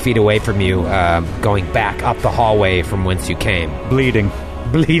 50 feet away from you, going back up the hallway from whence you came. Bleeding.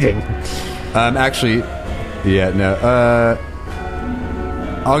 Actually, yeah, no.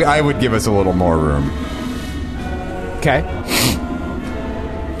 I would give us a little more room. Okay.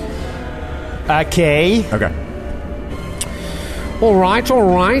 Okay. Okay. All right.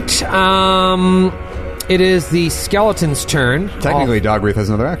 It is the skeleton's turn. Technically, Dalgrith has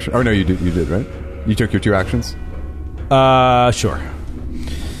another action. Oh, no, you did, right? You took your 2 actions? Sure.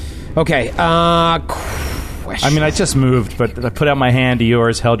 Okay. Question. I mean, I just moved, but I put out my hand to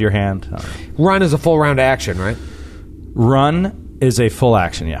yours, held your hand. Run is a full round action, right? Run is a full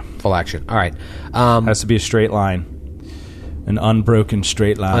action, yeah. Full action. All right. Has to be a straight line. An unbroken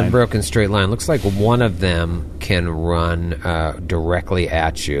straight line. Unbroken straight line. Looks like one of them can run directly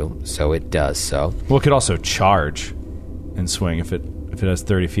at you, so it does so. Well, it could also charge and swing if it has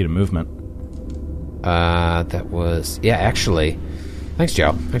 30 feet of movement. That was... Yeah, actually... Thanks,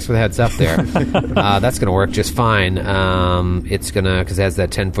 Joe. Thanks for the heads up there. That's going to work just fine. It's going to... Because it has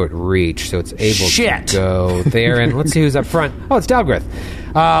that 10-foot reach, so it's able to go there. And let's see who's up front. Oh, it's Dalgrith.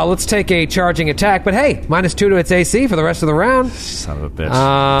 Let's take a charging attack. But hey, -2 to its AC for the rest of the round. Son of a bitch.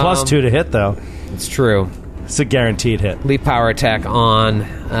 +2 to hit, though. It's true. It's a guaranteed hit. Leap power attack on.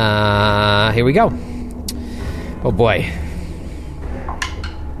 Here we go. Oh boy.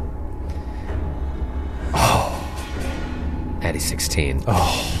 Natty 16.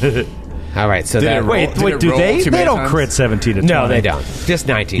 Oh. All right, so that... Wait, Did it do roll they? too They many don't times? crit 17 to 20. No, they don't. Just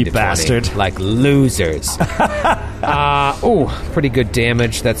 19 You to 20. bastard. Like losers. Pretty good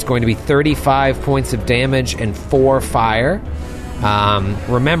damage. That's going to be 35 points of damage and 4 fire.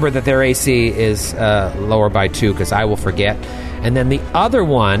 Remember that their AC is lower by 2 because I will forget. And then the other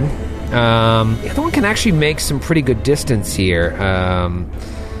one can actually make some pretty good distance here.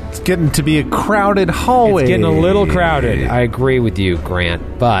 It's getting to be a crowded hallway. It's getting a little crowded. I agree with you,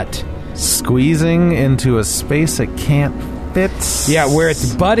 Grant, but... Squeezing into a space it can't fit. Yeah, where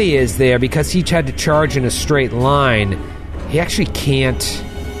its buddy is there, because he had to charge in a straight line, he actually can't...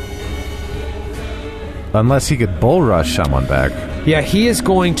 Unless he could bull rush someone back. Yeah, he is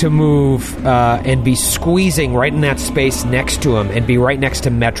going to move and be squeezing right in that space next to him and be right next to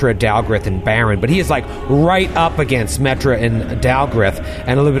Metra, Dalgrith, and Baron. But he is like right up against Metra and Dalgrith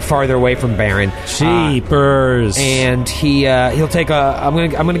and a little bit farther away from Baron. Jeepers. And he'll take a... I'm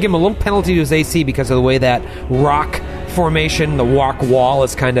gonna give him a little penalty to his AC because of the way that rock formation, the rock wall,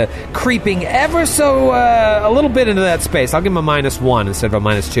 is kind of creeping ever so a little bit into that space. I'll give him a -1 instead of a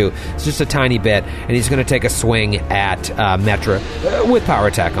 -2. It's just a tiny bit, and he's going to take a swing at Metra with power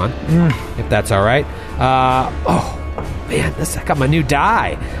attack on, if that's all right. Man, I got my new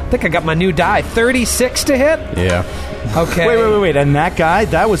die. I think I got my new die. 36 to hit? Yeah. Okay. Wait. And that guy,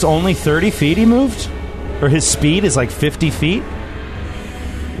 that was only 30 feet he moved? Or his speed is like 50 feet?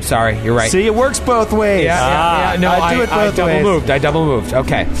 Sorry, you're right. See, it works both ways. Yeah. No, I do it both ways. I double moved.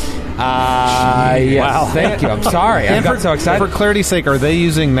 Okay. Yes, Wow. thank you. I'm sorry. I got so excited. For clarity's sake, are they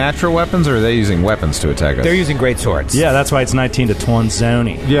using natural weapons or are they using weapons to attack us? They're using great swords. Yeah, that's why it's 19 to 20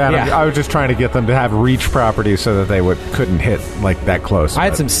 zony. Yeah, and Yeah. I was just trying to get them to have reach properties so that they couldn't hit like that close. I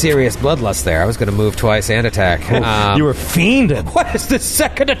had some serious bloodlust there. I was going to move twice and attack. You were fiending. What is the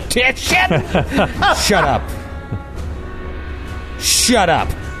second edition? Shut up. Shut up.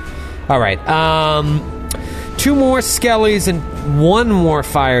 All right. 2 more Skellies and 1 more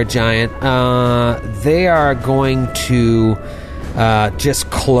Fire Giant. They are going to just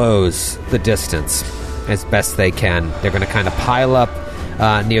close the distance as best they can. They're going to kind of pile up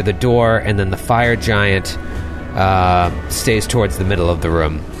near the door, and then the Fire Giant stays towards the middle of the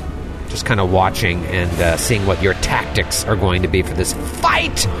room, just kind of watching and seeing what your tactics are going to be for this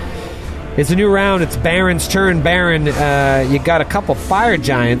fight. It's a new round. It's Baron's turn. Baron, you got a couple Fire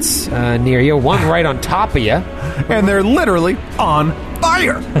Giants near you. One right on top of you. and they're literally on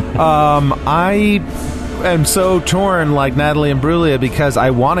fire. I am so torn like Natalie and Brulia because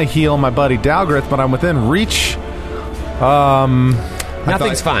I want to heal my buddy Dalgrith, but I'm within reach.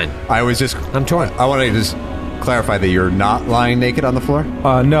 Nothing's fine. I'm torn. I want to just clarify that you're not lying naked on the floor.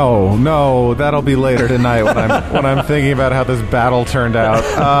 No, that'll be later tonight when I'm thinking about how this battle turned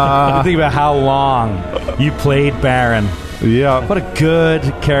out. Think about how long you played Baron. Yeah, What a good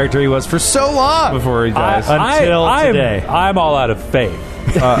character he was for so long. before he dies. Until today. I'm all out of faith.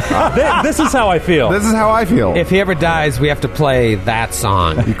 This is how I feel. This is how I feel. If he ever dies, we have to play that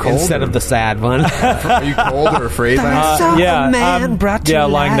song instead of the sad one. Are you cold or afraid, Lance?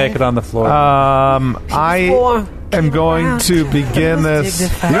 Lying naked on the floor. I am going to begin this.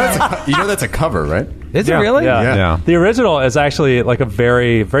 You know that's a cover, right? Is it really? Yeah. Yeah. The original is actually like a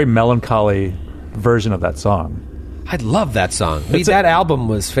very, very melancholy version of that song. I love that song. That album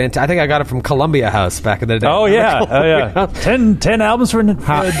was fantastic. I think I got it from Columbia House back in the day. Oh yeah. 10 albums for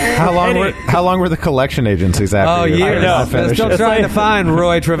How long were the collection agencies after you? years. know. I'm still trying to find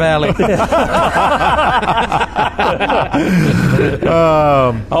Roy Trevelyan.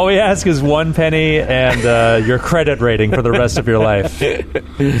 All we ask is 1 penny and your credit rating for the rest of your life.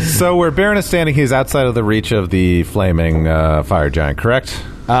 So where Baron is standing, he's outside of the reach of the flaming fire giant, correct?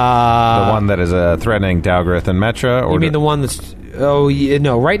 The one that is threatening Dalgrith and Metra? Or You mean the one that's... Oh,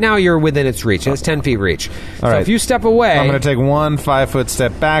 no. Right now you're within its reach. It's 10 feet reach. So right. if you step away... I'm going to take 1 5-foot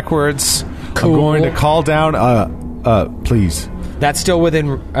step backwards. Cool. I'm going to call down... please. That's still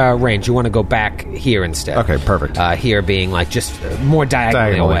within range. You want to go back here instead. Okay, perfect. Here being like just more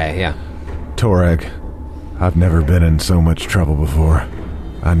diagonally away. Yeah. Torag, I've never been in so much trouble before.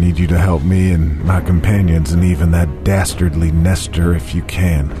 I need you to help me and my companions and even that dastardly Nestor if you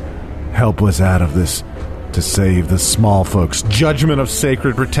can. Help us out of this to save the small folks. Judgment of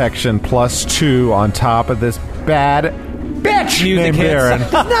Sacred Protection +2 on top of this bad bitch Music named hits. Baron.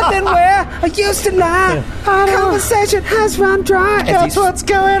 Nothing where I used to lie. Conversation has run dry. That's what's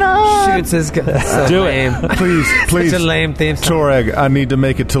going on. Shoots his gun. So Do it. lame. Please. Such a lame theme song. Toreg, I need to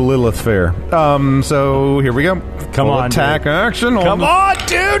make it to Lilith Fair. So here we go. Come Full on, attack dude. action. Come on,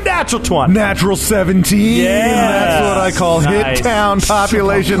 dude. Natural 20. Natural 17. Yeah. That's what I call Nice. hit town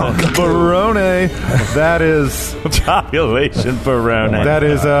population Barone. That is Population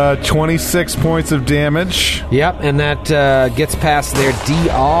Barone. 26 points of damage. Yep, and that gets past their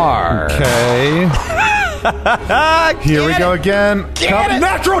DR. Okay. Here we go again.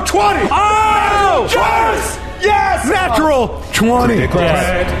 Natural 20. Oh! Yes! Natural 20.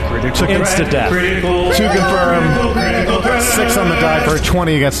 Insta-death. To confirm. 6 on the die for a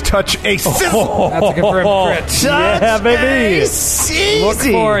 20 against touch. A sizzle. That's a confirmed crit. Yeah, baby. Look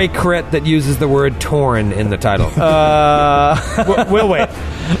for a crit that uses the word torn in the title. We'll wait.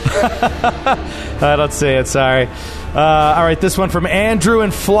 I don't see it, sorry. All right, this one from Andrew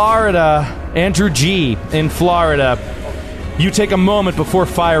in Florida. Andrew G. in Florida. You take a moment before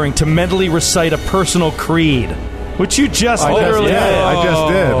firing to mentally recite a personal creed, which you just literally did. I just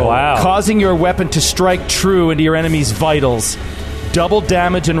did. Wow. Causing your weapon to strike true into your enemy's vitals. Double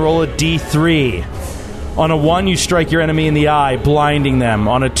damage and roll a D3. On a 1, you strike your enemy in the eye, blinding them.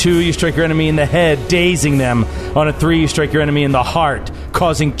 On a 2, you strike your enemy in the head, dazing them. On a 3, you strike your enemy in the heart,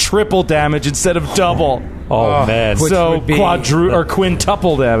 causing triple damage instead of double. Oh, man. So would be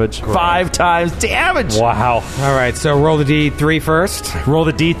quintuple damage. 5 times damage. Wow. All right, so roll the D3 first. Roll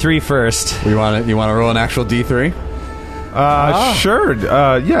the D3 first. You want to roll an actual D3? Sure.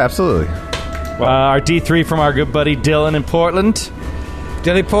 Yeah, absolutely. Our D3 from our good buddy Dylan in Portland.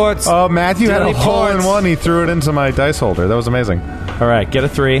 Dilly Ports. Oh, Matthew had a Dilly hole in Ports. one. He threw it into my dice holder. That was amazing. All right, get a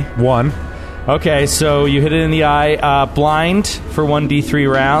 3. 1. Okay, so you hit it in the eye. Blind for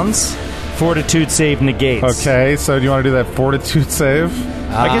 1d3 rounds. Fortitude save negates. Okay, so do you want to do that fortitude save?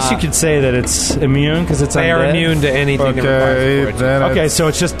 I guess you could say that it's immune because it's They are undead. immune to anything that Okay, requires then Okay, so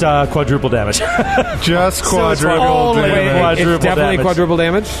it's just quadruple damage. just So it's quadruple only damage. quadruple It's definitely damage. quadruple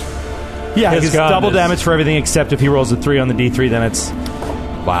damage. Yeah, His it's gun double is- damage for everything except if he rolls a 3 on the D3, then it's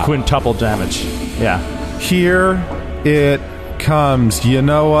quintuple damage. Yeah. Here it comes. You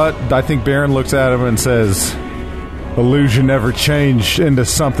know what? I think Baron looks at him and says, illusion never changed into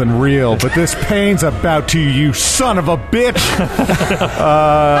something real, but this pain's about to, you son of a bitch!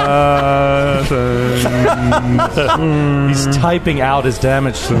 He's typing out his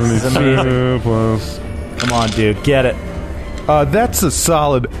damage. This is amazing. Come on, dude. Get it. That's a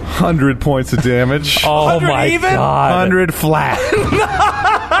solid 100 points of damage. Oh, my even? God. 100 flat.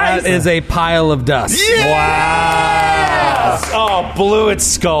 That is a pile of dust. Oh, blew its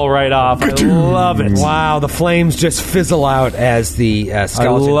skull right off. I love it. Wow, the flames just fizzle out as the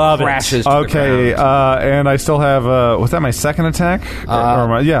skeleton love it. crashes to the Okay, ground. and I still have, was that my second attack?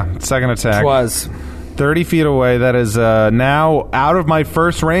 Second attack. Was 30 feet away. That is now out of my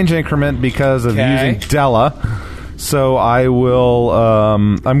first range increment because of Okay. using Della. So I will.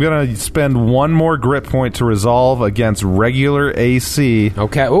 I'm going to spend one more grit point to resolve against regular AC.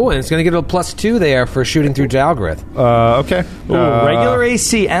 okay. Oh, and it's going to get a +2 there for shooting through Dalgrith. Okay. Ooh, regular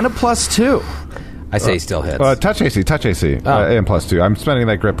AC and a +2. I say he still hits. Touch AC, and +2. I'm spending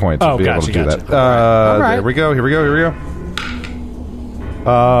that grit point to be able to do gotcha. that. All right. There we go. Here we go.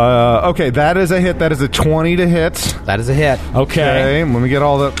 Okay, that is a hit. That is a 20 to hit. That is a hit. Okay. Okay, let me get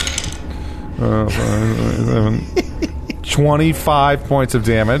all the 25 points of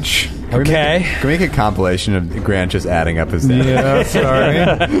damage. Okay. Can we make a compilation of Grant just adding up his damage? Yeah, sorry.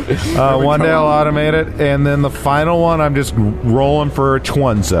 One day I'll automate it, and then the final one I'm just rolling for a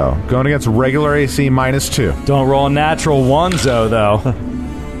Twunzo, going against regular AC -2. Don't roll a natural 1, though.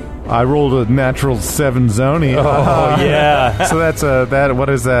 I rolled a natural 7 zony. Oh, yeah. So that's that. What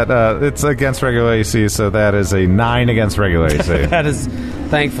is that? It's against regular AC, so that is a 9 against regular AC. That is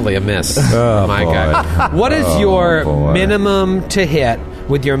thankfully a miss. Oh, my boy. God. What is your boy. minimum to hit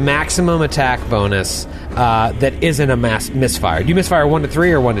with your maximum attack bonus that isn't a misfire? Do you misfire 1 to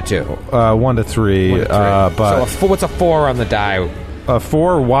 3 or 1 to 2? 1 to 3. 1 to 3. But so what's a 4 on the die?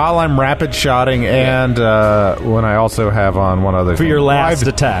 4 while I'm rapid shotting, and when I also have on one other For thing. your last I've-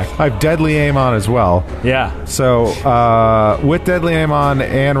 attack. I have deadly aim on as well. Yeah. So with deadly aim on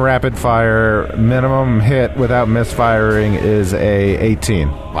and rapid fire, minimum hit without misfiring is a 18.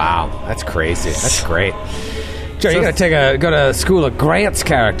 Wow, that's crazy. That's great. Joe, you gotta go to school of Grant's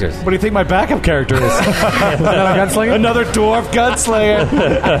characters. What do you think my backup character is? Another gunslinger? Another dwarf gunslinger.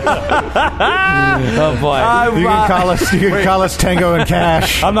 Oh boy! You can call us Tango and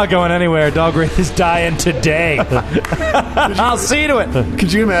Cash. I'm not going anywhere. Dogwraith is dying today. I'll see to it.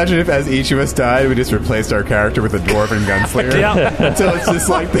 Could you imagine if, as each of us died, we just replaced our character with a dwarven gunslinger? Yeah. So it's just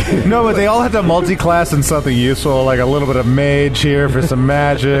like No, but they all had to multi-class in something useful, like a little bit of mage here for some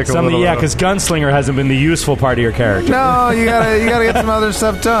magic. Because gunslinger hasn't been the useful part of your character. No, you gotta get some other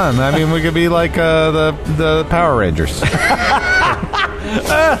stuff done. I mean, we could be like the Power Rangers.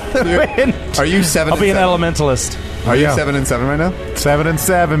 Are you 7? I'll be an elementalist. Are you 7 and 7 right now? 7 and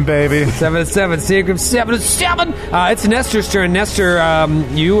 7, baby. 7 and 7. Secret 7 and 7. It's Nestor's turn. Nestor,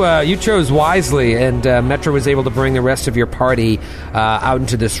 you chose wisely, and Metra was able to bring the rest of your party out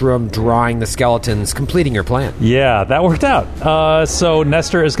into this room, drawing the skeletons, completing your plan. Yeah, that worked out. So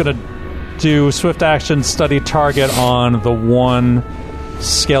Nestor is going to do swift action, study target on the one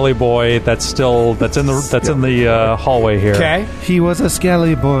skelly boy that's in the hallway here. Okay. He was a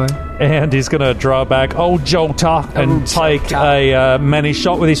skelly boy. And he's going to draw back Jota and take a many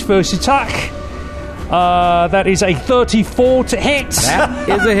shot with his first attack. That is a 34 to hit. That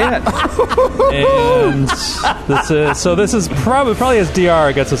is a hit. And this is probably as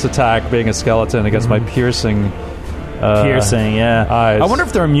DR gets this attack, being a skeleton against my piercing. Piercing, yeah. Eyes. I wonder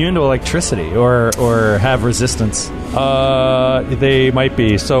if they're immune to electricity or have resistance. They might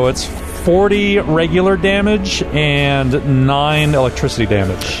be. So it's 40 regular damage and 9 electricity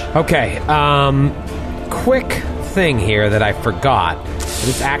damage. Okay. Quick thing here that I forgot.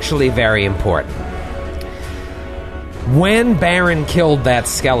 It's actually very important. When Baron killed that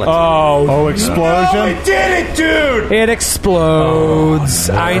skeleton... Oh, explosion! It did it, dude! It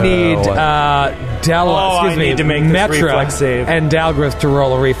explodes. I need Della, I need to make this Metra reflex save. and Dalgrith to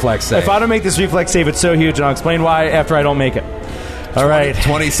roll a reflex save. If I don't make this reflex save, it's so huge, and I'll explain why after I don't make it. All right.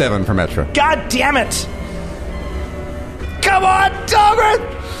 27 for Metra. God damn it! Come on, Dalgrith!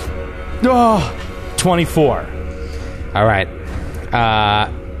 Oh, 24. All right.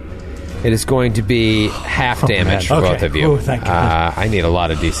 It is going to be half damage for both of you. Oh, thank God. I need a lot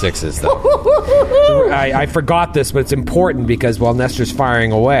of D6s, though. I forgot this, but it's important because while Nestor's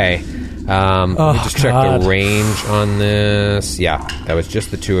firing away, let me just check the range on this. Yeah, that was just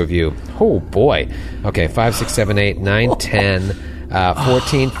the two of you. Oh, boy. Okay, 5, 6, 7, 8, 9, 10,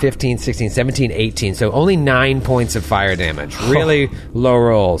 14, 15, 16, 17, 18. So only 9 points of fire damage. Really low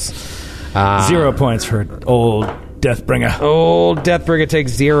rolls. 0 points for old Deathbringer. Old Deathbringer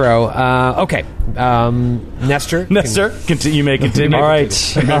takes 0. Okay. Nestor? You may continue. All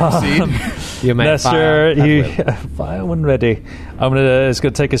right. You may Nestor, fire when ready. It's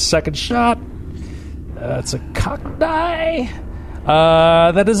gonna take a second shot. It's a cock die.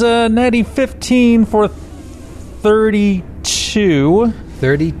 That is a natty 15 for 32.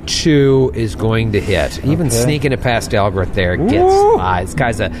 32 is going to hit. Even sneaking it past Dalgrith there gets... this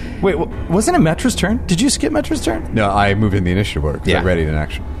guy's a... Wait, wasn't it Metra's turn? Did you skip Metra's turn? No, I moved in the initiative order because I readied an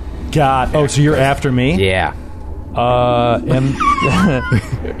action. God. Oh, so you're after me? Yeah. And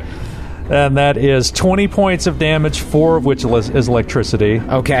and that is 20 points of damage, 4 of which is electricity.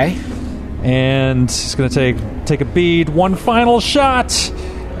 Okay. And he's going to take a bead. One final shot.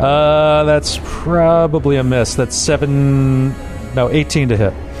 That's probably a miss. That's 18 to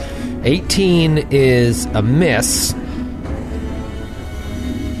hit. 18 is a miss.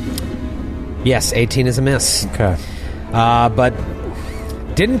 Yes, 18 is a miss. Okay. But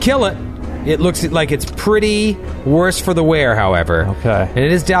didn't kill it. It looks like it's pretty worse for the wear, however. Okay. And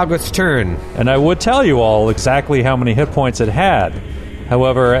it is Dalgrith's turn. And I would tell you all exactly how many hit points it had.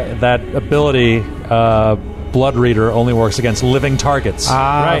 However, that ability, Blood Reader, only works against living targets.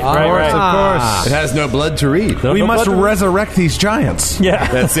 Right. Of course. It has no blood to read. We must resurrect these giants.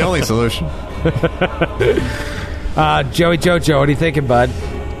 Yeah. That's the only solution. Joey Jojo, what are you thinking, bud?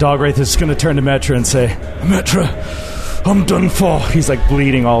 Dogwraith is going to turn to Metra and say, Metra, I'm done for. He's like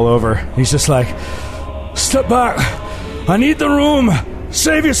bleeding all over. He's just like, step back. I need the room.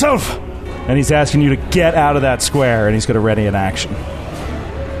 Save yourself. And he's asking you to get out of that square, and he's going to ready an action.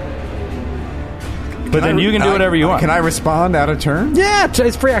 But then you can do whatever you want. Can I respond out of turn? Yeah,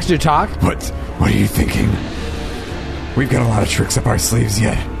 it's free action to talk. What are you thinking? We've got a lot of tricks up our sleeves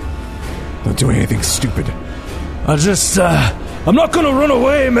yet. Don't do anything stupid. I'm not going to run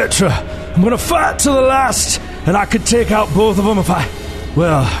away, Metra. I'm going to fight to the last, and I could take out both of them if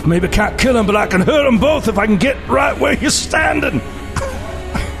maybe can't kill them, but I can hurt them both if I can get right where you're standing.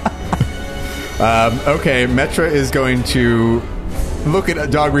 Okay, Metra is going to look at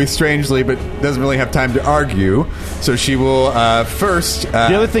Dogwraith strangely, but doesn't really have time to argue. So she will first...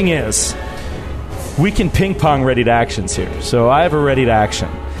 the other thing is, we can ping-pong ready to actions here. So I have a ready to action,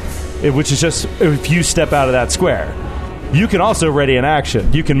 which is just if you step out of that square. You can also ready an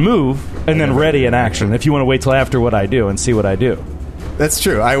action. You can move and then ready an action if you want to wait till after what I do and see what I do. That's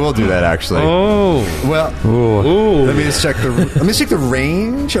true. I will do that actually. Oh. Well, let me just check the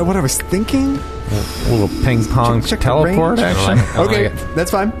range of what I was thinking. A little ping pong Check the teleport range. action. Okay,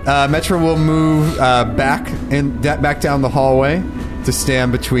 that's fine. Metra will move back down the hallway to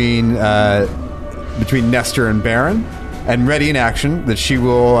stand between Nestor and Baron, and ready in action that she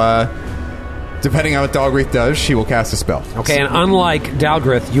will, depending on what Dalgrith does, she will cast a spell. Okay, and unlike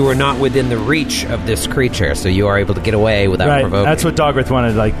Dalgrith, you are not within the reach of this creature, so you are able to get away without provoking. That's what Dalgrith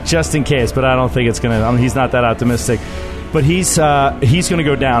wanted, like just in case. But I don't think it's gonna. He's not that optimistic. But he's going to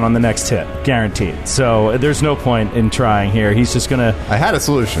go down on the next hit, guaranteed. So there's no point in trying here. He's just going to... I had a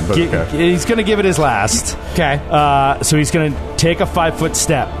solution, but okay. He's going to give it his last. Okay. So he's going to take a 5-foot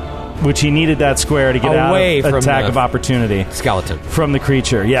step, which he needed that square to get away out of from attack the of opportunity. skeleton. From the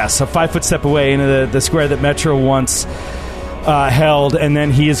creature, yes. A 5-foot step away into the square that Metro once held, and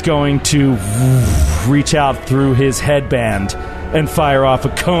then he is going to reach out through his headband and fire off a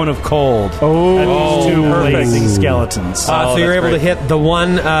cone of cold at these two blazing skeletons. So you're able to hit the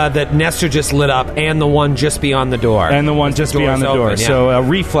one that Nestor just lit up and the one just beyond the door. And the one just beyond the door. Open, yeah. So a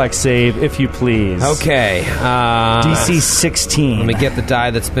reflex save, if you please. Okay. DC 16. Let me get the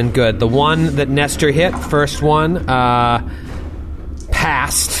die that's been good. The one that Nestor hit, first one,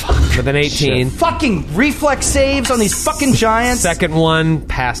 passed with an 18. Fucking reflex saves on these fucking giants. Second one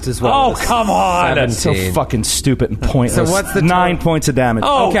passed as well. Oh, come on. That's so 17. fucking stupid and pointless. So what's the 9 points of damage.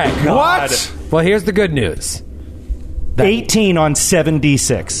 Oh, okay. God. What? Well, here's the good news. 18 on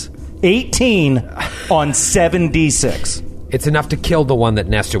 7d6. 18 on 7d6. It's enough to kill the one that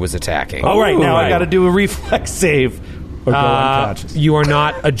Nestor was attacking. All right, now I Right. got to do a reflex save or go unconscious. You are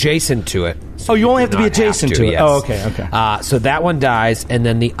not adjacent to it. so Oh, you only have to be do not adjacent to it. yes. Oh, okay. So that one dies, and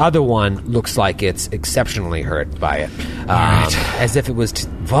then the other one looks like it's exceptionally hurt by it. As if it was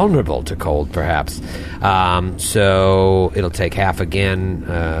vulnerable to cold, perhaps. So it'll take half again.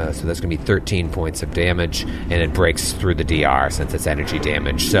 So that's going to be 13 points of damage, and it breaks through the DR since it's energy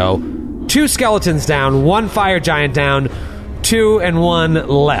damage. So 2 skeletons down, 1 fire giant down, 2 and 1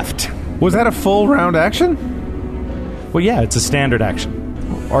 left. Was that a full round action? Well, yeah, it's a standard action.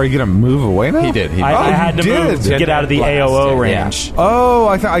 Are you going to move away now? He did. I had to you move did. to get out of the Blast, AOO yeah. range. Oh,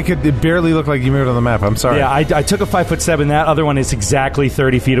 I thought I could. It barely looked like you moved on the map. I'm sorry. Yeah, I took a 5-foot step, and that other one is exactly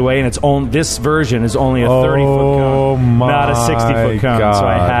 30 feet away, and this version is only a 30-foot cone, not a 60-foot cone, God. so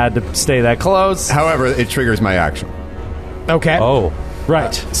I had to stay that close. However, it triggers my action. Okay. Oh.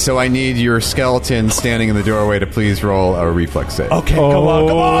 Right. So I need your skeleton standing in the doorway to please roll a reflex save. Okay, come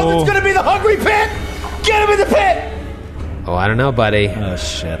on, it's going to be the hungry pit! Get him in the pit! Oh, I don't know, buddy. Oh,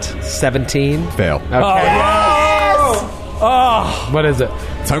 shit. 17? Fail. Okay. Oh, What is it?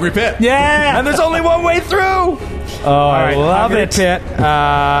 It's Hungry Pit. yeah! And there's only one way through! Oh, I love Hungry it. Pit.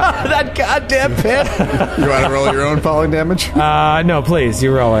 That goddamn pit! You want to roll your own falling damage? No, please,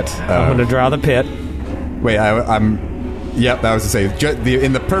 you roll it. I'm going to draw the pit. Wait, I'm... Yep, that was to say,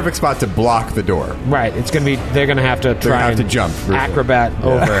 in the perfect spot to block the door. Right, it's going to be. They're going to have to try have and to jump, really. acrobat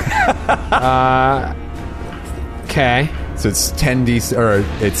over. Okay. So it's 10d, or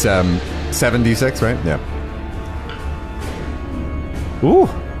it's 7d6, right? Yeah. Ooh.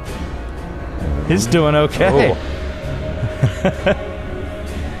 He's doing okay.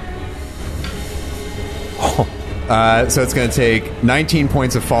 So it's going to take 19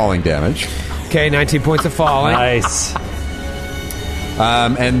 points of falling damage. Okay, 19 points of falling. Nice.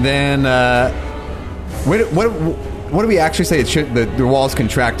 And then, what do we actually say? It should the walls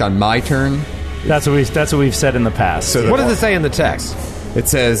contract on my turn. That's what we've said in the past. So What does it say in the text? It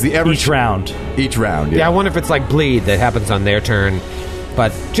says the average Each round. Each round. Yeah, I wonder if it's like bleed that happens on their turn.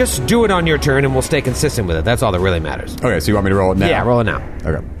 But just do it on your turn, and we'll stay consistent with it. That's all that really matters. Okay, so you want me to roll it now? Yeah, roll it now.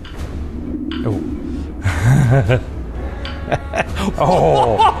 Okay.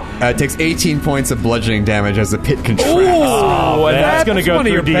 It takes 18 points of bludgeoning damage as the pit contracts. Oh, and that's going to go one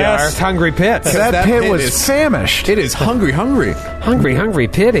of through your DR. best hungry pits. that pit was is- famished. It is hungry. Hungry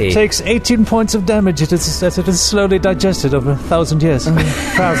pity. Takes 18 points of damage as it is slowly digested over 1,000 years.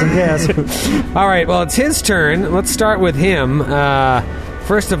 1,000 years. All right, well, it's his turn. Let's start with him.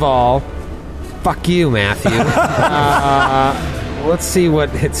 First of all, fuck you, Matthew. Let's see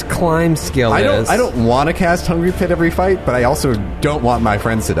what its climb skill is. I don't want to cast Hungry Pit every fight, but I also don't want my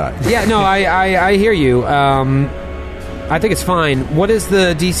friends to die. Yeah, no, I hear you. I think it's fine. What is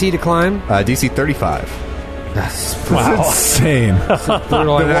the DC to climb? DC 35. That's That's insane.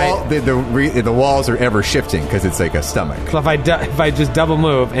 brutal. The walls are ever shifting because it's like a stomach. So if I just double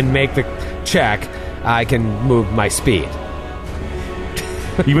move and make the check, I can move my speed.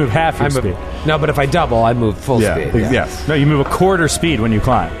 You move half your speed. No, but if I double, I move full speed. Yes. No, you move a quarter speed when you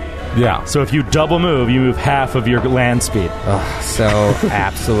climb. Yeah. So if you double move, you move half of your land speed. So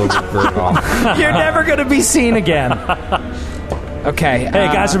absolutely brutal. You're never going to be seen again. Okay. Hey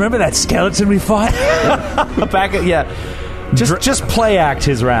guys, remember that skeleton we fought? Just play act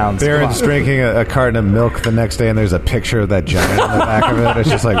his rounds. Baron's drinking a carton of milk the next day, and there's a picture of that giant on the back of it. It's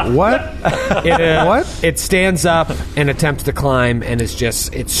just like, what? What? It stands up and attempts to climb, and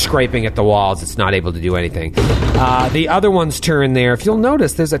it's scraping at the walls. It's not able to do anything. The other one's turn there. If you'll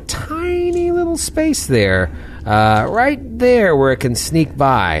notice, there's a tiny little space there, right there where it can sneak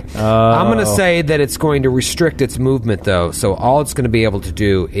by. I'm going to say that it's going to restrict its movement, though. So all it's going to be able to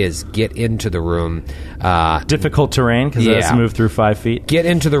do is get into the room. Difficult terrain because it has to move through 5 feet. Get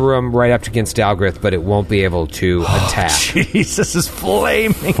into the room right up against Dalgrith, but it won't be able to attack. Jesus, this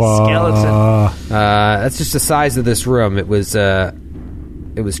flaming skeleton. That's just the size of this room. It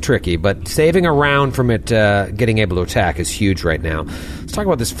was tricky, but saving a round from it getting able to attack is huge right now. Let's talk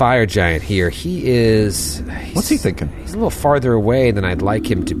about this fire giant here. What's he thinking? He's a little farther away than I'd like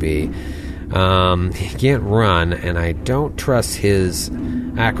him to be. He can't run, and I don't trust his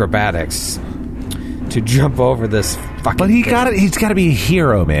acrobatics to jump over this fucking But he's got to be a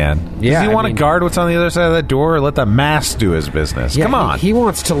hero, man. Yeah, Does he I want to mean- guard what's on the other side of that door, or let the mask do his business? Yeah, Come on. He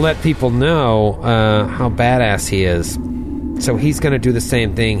wants to let people know how badass he is. So he's going to do the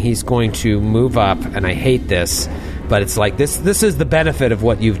same thing. He's going to move up, and I hate this, but it's like this is the benefit of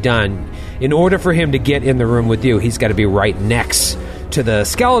what you've done. In order for him to get in the room with you, he's got to be right next to the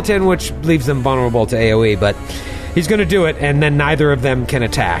skeleton, which leaves them vulnerable to AoE, but he's going to do it, and then neither of them can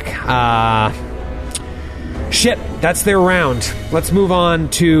attack. Shit, that's their round. Let's move on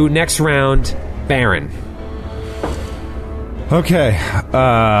to next round, Baron. Okay.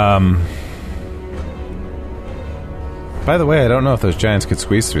 By the way, I don't know if those giants could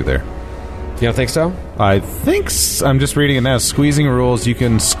squeeze through there. You don't think so? I think I'm just reading it now. Squeezing rules: you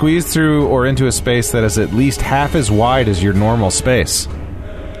can squeeze through or into a space that is at least half as wide as your normal space.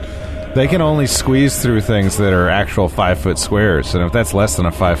 They can only squeeze through things that are actual 5-foot squares, and if that's less than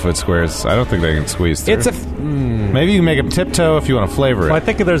a 5-foot squares, I don't think they can squeeze through. Maybe you can make them tiptoe if you want to flavor it. Well, I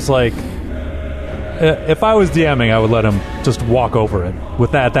think there's like, if I was DMing, I would let him just walk over it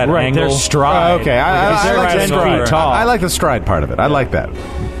with that angle. Their stride. Okay, I like the 10 stride. feet tall. I like the stride part of it. I like that,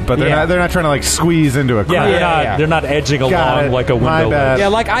 but they're not trying to like squeeze into a Yeah, crack. they're not edging Got along it. like a My window. bad. Yeah,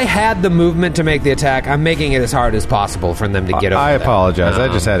 like I had the movement to make the attack. I'm making it as hard as possible for them to get over I that. apologize. I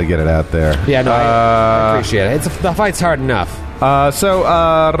just had to get it out there. Yeah, no, I appreciate it. The fight's hard enough. So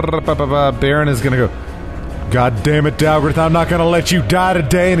Baron is going to go, God damn it, Dalgrith, I'm not going to let you die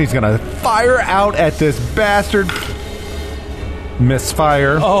today. And he's going to fire out at this bastard.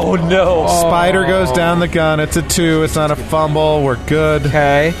 Misfire. Oh no! Spider goes down the gun. It's a 2. It's not a fumble. We're good.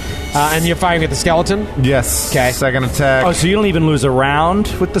 Okay. And you're firing at the skeleton? Yes. Okay. Second attack. Oh, so you don't even lose a round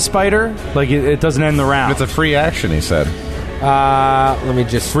with the spider? Like, it doesn't end the round. It's a free action, he said. Let me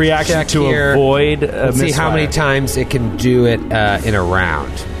just free action check to here. avoid a Let's see how many misfire. times it can do it in a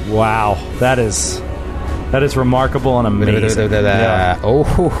round. Wow. That is remarkable and amazing. Yeah. Oh,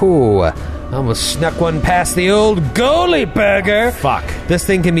 hoo, hoo. Almost snuck one past the old goalie burger. Fuck. This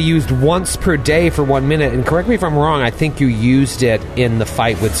thing can be used once per day for 1 minute. And correct me if I'm wrong, I think you used it in the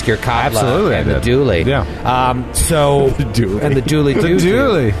fight with Skirkatla Absolutely, and I the did. Dooley. Yeah. The Dooley. And the Dooley. The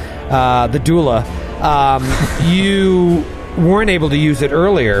Dooley. The doula. You weren't able to use it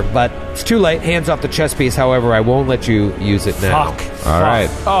earlier, but it's too late. Hands off the chess piece. However, I won't let you use it now. Fuck. All right.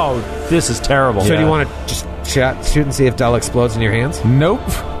 Oh, this is terrible. So do you want to just shoot and see if Dull explodes in your hands? Nope.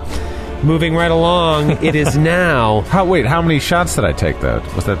 Moving right along, it is now. How many shots did I take, though?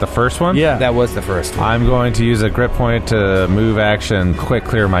 Was that the first one? Yeah. That was the first one. I'm going to use a grip point to move action, quick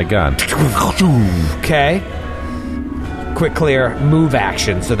clear my gun. Okay. Quick clear, move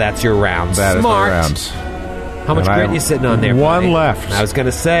action. So that's your round. That is Smart. my round. How much And grit I- you sitting on there? one buddy? left. I was going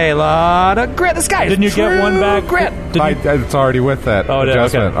to say a lot of grit. This guy is Didn't you get true one back? Grit. It's already with that Oh, yeah,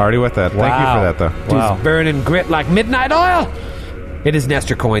 adjustment. okay. Already with that. Thank you for that, though. Wow. He's burning grit like midnight oil. It is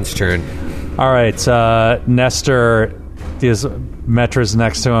Nestor Coin's turn. All right, Nestor is Metra's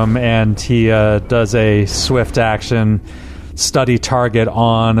next to him, and he does a swift action study target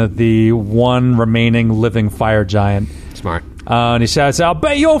on the one remaining living fire giant. Smart. And he shouts, "I'll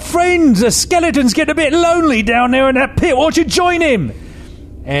bet your friends, the skeletons, get a bit lonely down there in that pit. Won't you join him?"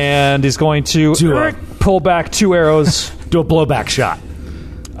 And he's going to pull back 2 arrows. Do a blowback shot.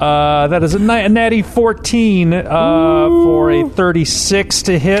 That is a natty 14 for a 36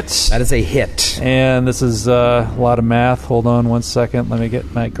 to hit. That is a hit. And this is a lot of math. Hold on 1 second. Let me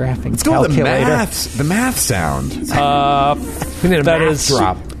get my graphing Let's go with calculator. the math sound. We need a That math is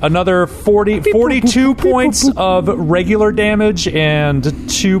drop. another 42 points of regular damage and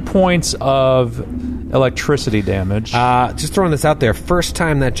 2 points of electricity damage. Just throwing this out there. First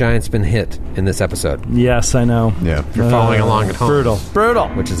time that giant's been hit in this episode. Yes, I know. Yeah. If you're following along at home. Brutal.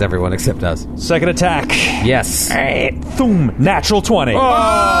 Which is everyone except us. Second attack. Yes. Boom. Natural 20. There you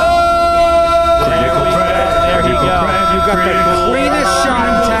go. You got the cleanest shot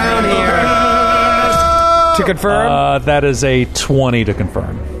in town here. To confirm? That is a 20 to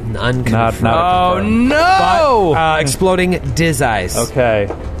confirm. Unconfirmed. Not a confirm. No! Exploding Diz Eyes. Okay.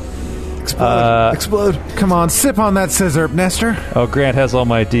 Explode. Come on, sip on that scissor, Nestor. Oh, Grant has all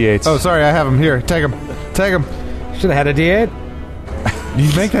my D8s. Oh, sorry, I have him here. Take him. Should have had a D8. You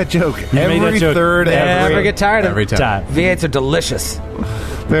make that joke made every that joke third, Never get tired of Every it. time. V8s are delicious.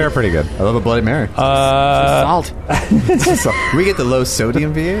 They're pretty good. I love a Bloody Mary. Salt. We get the low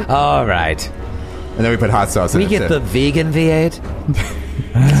sodium V8, All right. and then we put hot sauce in We it. get too. the vegan V8.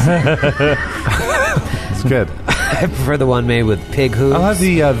 It's good. I prefer the one made with pig hooves. I'll have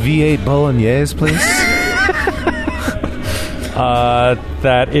the V8 Bolognese, please.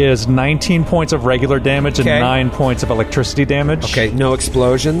 That is 19 points of regular damage and Okay. 9 points of electricity damage. Okay, no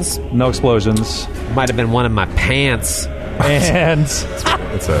explosions. No explosions. Might have been one of my pants. And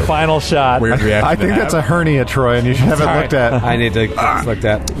It's a final shot. weird reaction. I think that's a hernia, Troy, and you should have it looked at. I need to look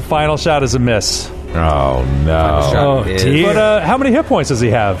at. Final shot is a miss. Oh, no. Shot is- But how many hit points does he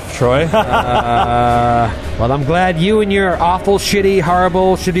have, Troy? Well, I'm glad you and your awful, shitty,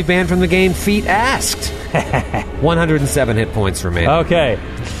 horrible, should be banned from the game feet asked. 107 hit points remaining. Okay.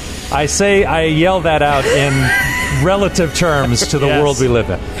 I yell that out in relative terms to the world we live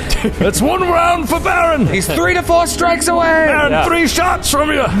in. It's one round for Baron. He's 3 to 4 strikes away. And Yeah. 3 shots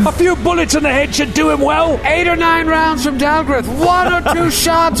from you. A few bullets in the head should do him well. 8 or 9 rounds from Dalgrith. 1 or 2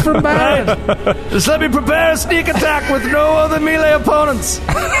 shots from Baron. Just let me prepare a sneak attack with no other melee opponents.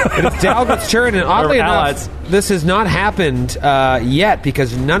 It is Dalgrith's turn, and oddly Or enough, allies. this has not happened yet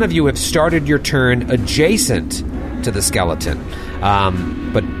because none of you have started your turn adjacent to the skeleton.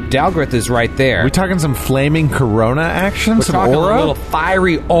 But Dalgrith is right there. We talking some flaming corona action? We're some talking aura? a little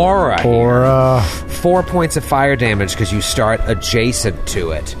fiery aura. here. Aura. 4 points of fire damage because you start adjacent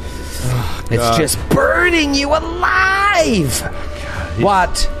to it. It's just burning you alive.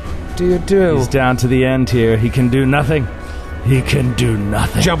 What do you do? He's down to the end here. He can do nothing. He can do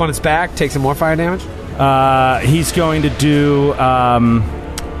nothing. Jump on its back, take some more fire damage. He's going to do...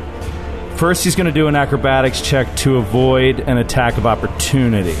 first, he's going to do an acrobatics check to avoid an attack of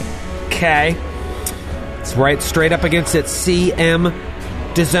opportunity. Okay. It's right straight up against its CM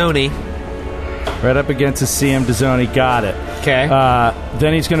Dizoni. Right up against his CM Dizoni. Got it. Okay.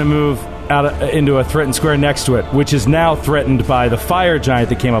 Then he's going to move into a threatened square next to it, which is now threatened by the fire giant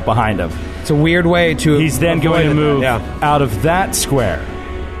that came up behind him. It's a weird way to. He's then going to avoid it. move Yeah. out of that square.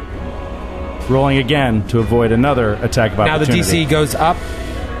 Rolling again to avoid another attack of Now the opportunity. DC goes up.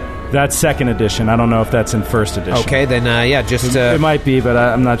 That's second edition. I don't know if that's in first edition. Okay, then yeah, just It might be, but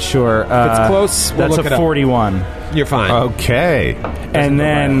I'm not sure. it's close, we'll That's look a it up. 41. you're fine. Okay. And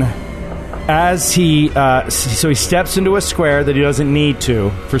then, as he so he steps into a square that he doesn't need to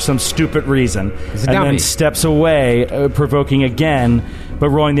for some stupid reason, He's a and dummy. then steps away, provoking again, but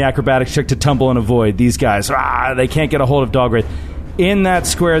rolling the acrobatics check to tumble and avoid. These guys, they can't get a hold of Dalgrith. In that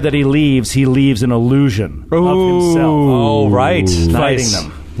square that he leaves an illusion of himself. Oh, right. Fighting Nice.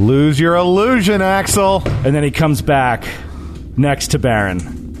 them. Lose your illusion, Axel. And then he comes back next to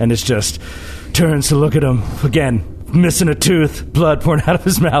Baron and is just turns to look at him again, missing a tooth, blood pouring out of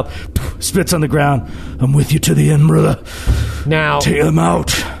his mouth, spits on the ground. I'm with you to the end, brother. Now, Take him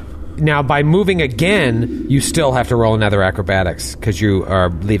out. now, by moving again, you still have to roll another acrobatics because you are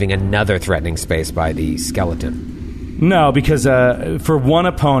leaving another threatening space by the skeleton. No, because for one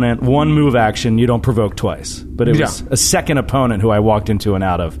opponent, one move action, you don't provoke twice. But it was a second opponent who I walked into and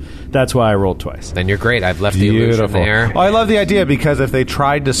out of. That's why I rolled twice. Then you're great. I've left the illusion there. Oh, I love the idea because if they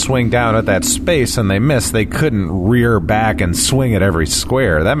tried to swing down at that space and they missed, they couldn't rear back and swing at every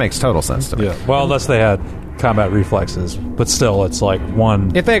square. That makes total sense to me. Yeah. Well, unless they had combat reflexes, but still, it's like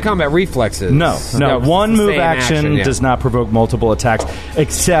one. If they had combat reflexes, No, one it's the move same action yeah. does not provoke multiple attacks,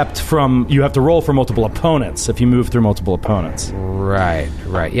 except from you have to roll for multiple opponents if you move through multiple opponents. Right.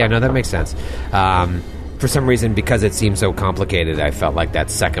 Yeah, no, that makes sense. for some reason, because it seems so complicated, I felt like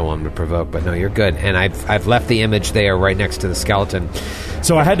that second one would provoke. But no, you're good. And I've left the image there right next to the skeleton.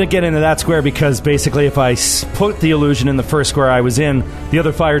 So I had to get into that square because basically if I put the illusion in the first square I was in, the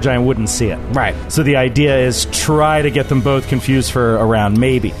other fire giant wouldn't see it. Right. So the idea is try to get them both confused for a round,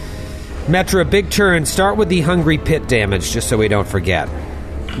 maybe. Metra, big turn. Start with the hungry pit damage, just so we don't forget.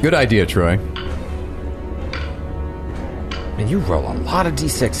 Good idea, Troy. And you roll a lot of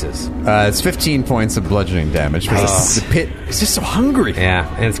d6s. It's 15 points of bludgeoning damage. Because the pit is just so hungry.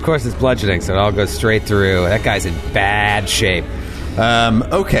 Yeah, and of course it's bludgeoning, so it all goes straight through. That guy's in bad shape.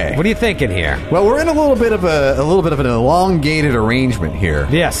 Okay. What are you thinking here? Well, we're in a little bit of an elongated arrangement here.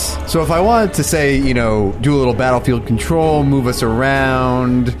 Yes. So if I wanted to say, do a little battlefield control, move us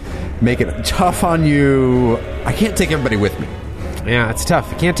around, make it tough on you, I can't take everybody with me. Yeah, it's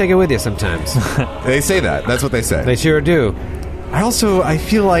tough. You can't take it with you sometimes. They say that. That's what they say. They sure do. I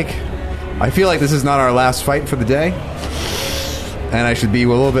feel like this is not our last fight for the day, and I should be a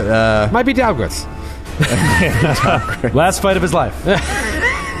little bit. Might be Dalgrith's. Last fight of his life.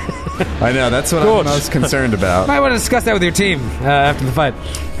 I know, that's what I'm most concerned about. Might want to discuss that with your team after the fight.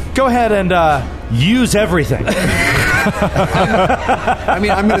 Go ahead and use everything. I mean,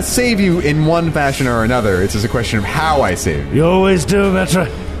 I'm going to save you in one fashion or another. It's just a question of how I save you. You always do, Metra.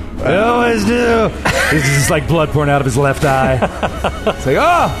 You always do. This is like blood pouring out of his left eye. It's like,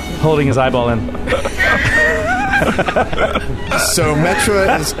 holding his eyeball in. So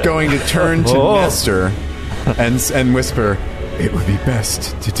Metra is going to turn to Nestor and whisper, "It would be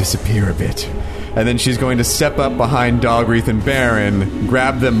best to disappear a bit." And then she's going to step up behind Dalgrith and Baron,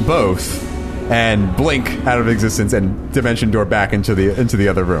 grab them both, and blink out of existence and dimension door back into the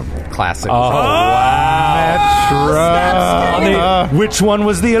other room. Classic. Metra. Which one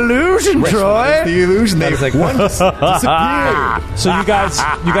was the illusion, Troy? The illusion. They like, once disappeared. So you guys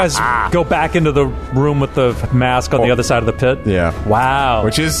go back into the room with the mask on the other side of the pit? Yeah. Wow.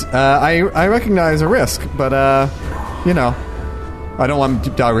 Which is, I recognize a risk, but, I don't want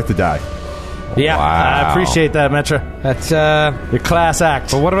Dalgrith to die. Yeah, I appreciate that, Metra. That's Your class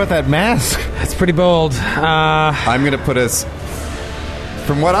act. But what about that mask? that's pretty bold. I'm going to put us,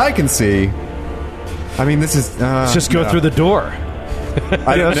 from what I can see, I mean, this is... Let's just go through the door.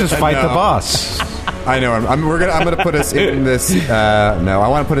 Let's just fight the boss. I know. I'm going to put us in this... no, I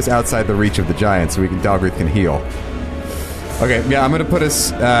want to put us outside the reach of the giant so Dalgrith can heal. Okay, yeah, I'm going to put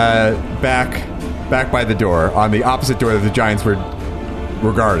us back by the door, on the opposite door that the giants were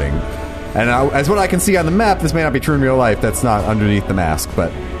guarding. And as what I can see on the map, this may not be true in real life. That's not underneath the mask,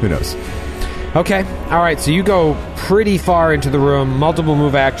 but who knows? Okay. All right. So you go pretty far into the room, multiple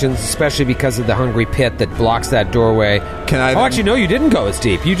move actions, especially because of the hungry pit that blocks that doorway. Can I? Actually, no, you didn't go as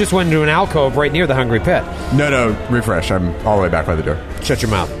deep. You just went into an alcove right near the hungry pit. No, refresh. I'm all the way back by the door. Shut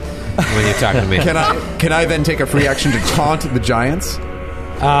your mouth when you're talking to me. Can I then take a free action to taunt the giants?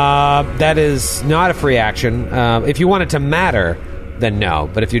 That is not a free action. If you want it to matter, then no.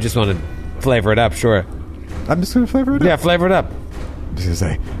 But if you just want to flavor it up, sure. I'm just going to flavor it up. Yeah, flavor it up. I'm just going to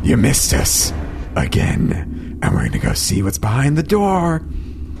say, "You missed us again, and we're going to go see what's behind the door."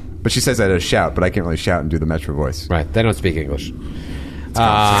 But she says that as a shout, but I can't really shout and do the Metra voice. Right. They don't speak English. It's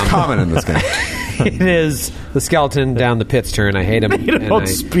common in this game. It is the skeleton down the pit's turn. I hate him. You don't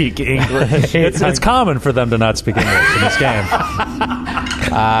speak English. It's common for them to not speak English in this game.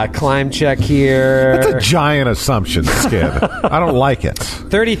 Climb check here. That's a giant assumption, Skid. I don't like it.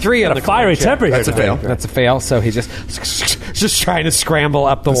 33 on the fiery climb check. temper here. That's a fail. That's a fail. So he's just trying to scramble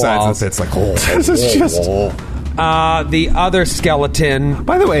up the Besides walls. it's like, This is just... The other skeleton.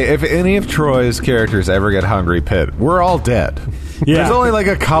 By the way, if any of Troy's characters ever get hungry pit, we're all dead. Yeah. There's only like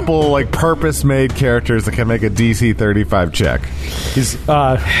a couple purpose-made characters that can make a DC 35 check. He's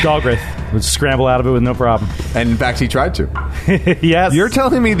Dalgrith would scramble out of it with no problem. and in fact, he tried to. Yes. You're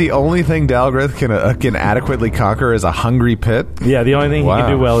telling me the only thing Dalgrith can adequately conquer is a hungry pit? Yeah, the only thing he Wow. can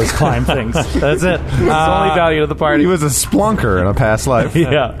do well is climb things. That's it. It's the only value of the party. He was a splunker in a past life.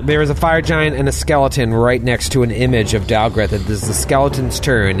 Yeah. There is a fire giant and a skeleton right next to an image of Dalgrith. It is the skeleton's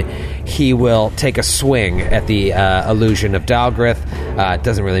turn. He will take a swing at the illusion of Dalgrith. It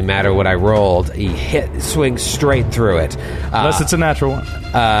doesn't really matter what I rolled. He swings straight through it. Unless it's a natural one.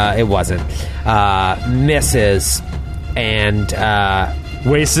 It wasn't. Misses and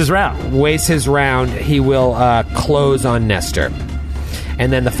Wastes his round. wastes his round. He will close on Nestor.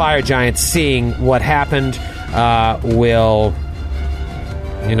 And then the fire giant, seeing what happened, will...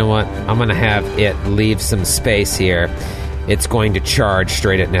 You know what? I'm going to have it leave some space here. It's going to charge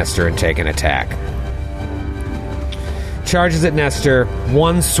straight at Nestor and take an attack. Charges at Nestor.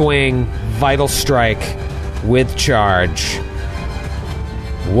 One swing, vital strike with charge.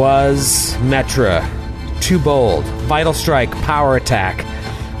 Was Metra too bold. Vital strike, power attack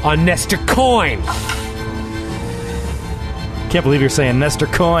on Nestor Coin. Can't believe you're saying Nestor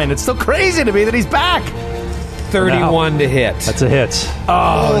Coin. It's still crazy to me that he's back. 31 to hit. That's a hit.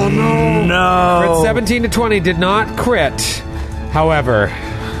 Oh, no. Crit 17 to 20 did not crit. However,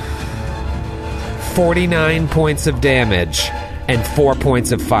 49 points of damage and 4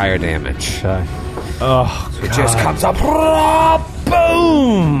 points of fire damage. Okay. Oh, It just comes up,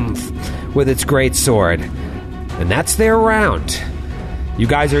 boom, with its great sword. And that's their round. You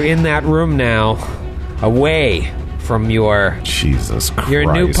guys are in that room now, away from your Jesus Christ.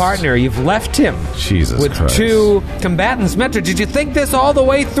 new partner. You've left him Jesus with Christ. 2 combatants. Metro, did you think this all the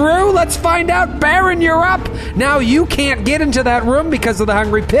way through? Let's find out. Baron, you're up. Now you can't get into that room because of the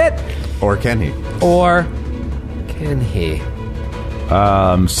Hungry Pit. Or can he? Or can he?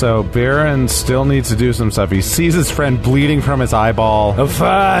 So Baron still needs to do some stuff. He sees his friend bleeding from his eyeball. Oh,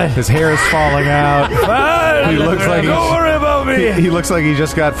 fine. His hair is falling out. Fine. He looks like Don't worry about me. He looks like he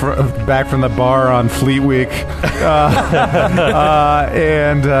just got back from the bar on Fleet Week. Shall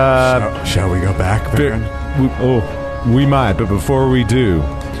we go back, Baron? We might, but before we do,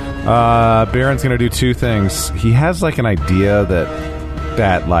 Baron's going to do 2 things. He has like an idea that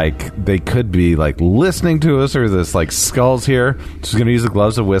like they could be like listening to us, or this like skulls here. So he's going to use the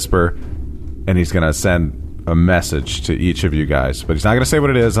Gloves of Whisper, and he's going to send a message to each of you guys. But he's not going to say what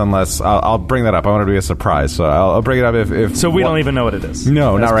it is unless I'll bring that up. I want it to be a surprise, so I'll bring it up if So we don't even know what it is.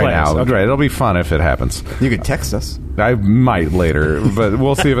 No, As not right players. now. Okay. Right, it'll be fun if it happens. You could text us. I might later, but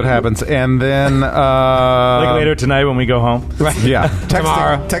we'll see if it happens. And then Like later tonight when we go home. Right. yeah.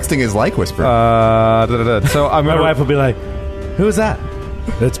 Texting is like whispering. So I'm My gonna, wife will be like, "Who's that?"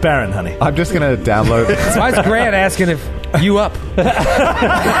 It's Baron, honey. I'm just gonna download. Why is Grant asking if you up?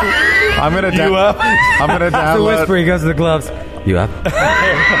 I'm gonna I'm gonna The download. whisper, he goes to the gloves. You up?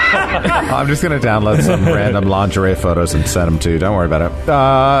 I'm just gonna download some random lingerie photos and send them to you. Don't worry about it.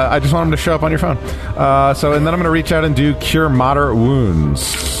 I just want them to show up on your phone. So and then I'm gonna reach out and do cure moderate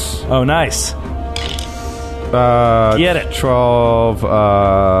wounds. Oh, nice. Get it. 12,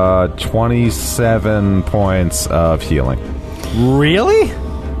 27 points of healing. Really?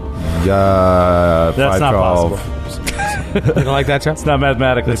 That's 5, not 12. You don't like that, Chuck? It's not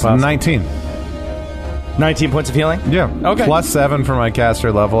mathematically It's possible. 19. 19 points of healing? Yeah. Okay. Plus 7 for my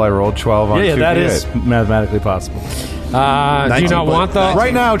caster level. I rolled 12 on Yeah, 2d8. that is mathematically possible. Do you not want the...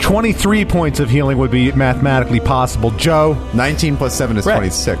 Right now, 23 points of healing would be mathematically possible. Joe? 19 plus 7 is Right.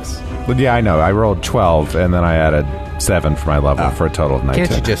 26. Well, yeah, I know. I rolled 12, and then I added 7 for my level for a total of 19.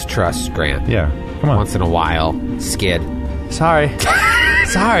 Can't you just trust Grant? Yeah. Come on. Once in a while, skid. Sorry.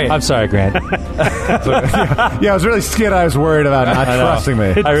 Sorry. I'm sorry, Grant. Yeah, I was really scared. I was worried about not trusting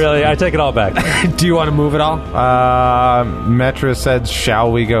me. I take it all back. Do you want to move at all? Metra said,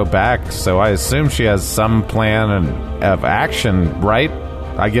 shall we go back? So I assume she has some plan of action, right?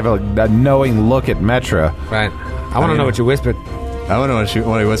 I give a knowing look at Metra. Right. I want to know what you whispered. I want to know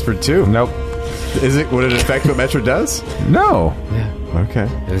what he whispered too. Nope. Would it affect what Metro does? No. Okay.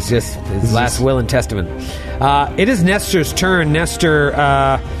 It was just his last will and testament. It is Nestor's turn. Nestor,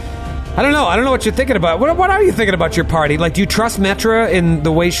 I don't know. I don't know what you're thinking about. What are you thinking about your party? Like, do you trust Metra in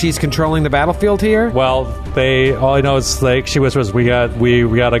the way she's controlling the battlefield here? Well, all I know is like she whispers, "We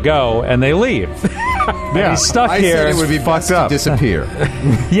gotta go," and they leave. Yeah. He's stuck I here. said it would be best to disappear.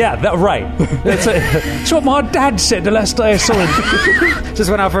 Yeah, right. It's what my dad said the last day I saw him. Just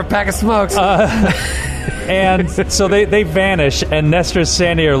went out for a pack of smokes. And so they vanish, and Nestor's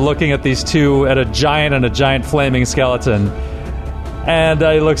standing here looking at these two, at a giant flaming skeleton. And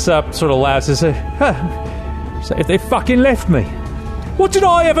he looks up, sort of laughs, and says, "So if they fucking left me, what did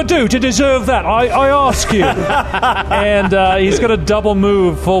I ever do to deserve that? I ask you." And he's going to double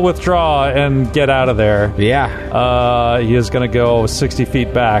move, full withdraw, and get out of there. Yeah. He is going to go 60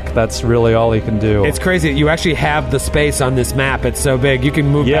 feet back. That's really all he can do. It's crazy. You actually have the space on this map. It's so big. You can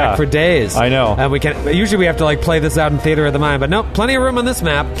move back for days. I know. And usually we have to like play this out in theater of the mind, but no, plenty of room on this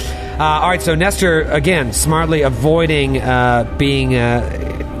map. All right, so Nestor, again, smartly avoiding being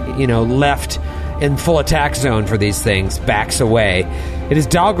left in full attack zone for these things, backs away. It is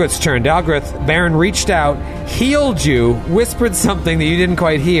Dalgrith's turn. Dalgrith, Baron reached out, healed you, whispered something that you didn't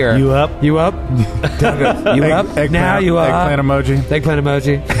quite hear. You up? You up? Dalgrith, you up? Eggplant, Now you up? eggplant emoji. Eggplant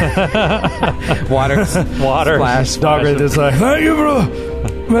emoji. Water. Splash. Dalgrith is like, "Thank you, bro.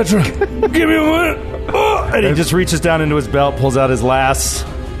 Metra, give me a minute." Oh, and he just reaches down into his belt, pulls out his last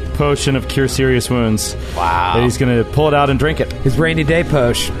potion of Cure Serious Wounds. Wow. And he's going to pull it out and drink it. His rainy day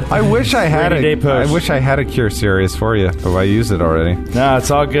potion. I wish I had Rainy day push. I wish I had a Cure Serious for you, but I used it already. Nah,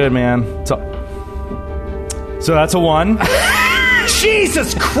 it's all good, man. So that's a 1.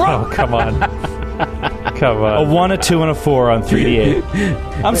 Jesus Christ! Oh, come on. Come on. A 1, a 2, and a 4 on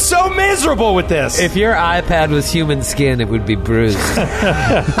 3d8. I'm so miserable with this. If your iPad was human skin, it would be bruised.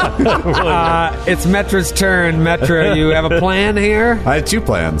 It's Metra's turn. Metra, you have a plan here? I had 2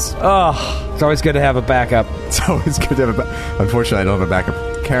 plans. It's always good to have a backup. It's always good to have unfortunately, I don't have a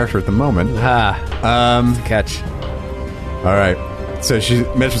backup character at the moment. Catch. All right. So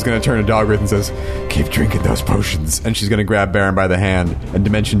Metra's going to turn to Dogrith and says, "Keep drinking those potions." And she's going to grab Baron by the hand and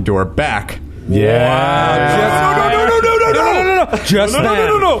dimension door back. No. Just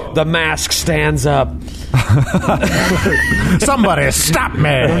then, the mask stands up. Somebody stop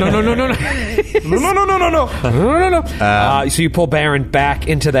me! No. So you pull Baron back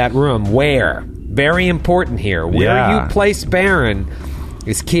into that room. Where? Very important here. Where you place Baron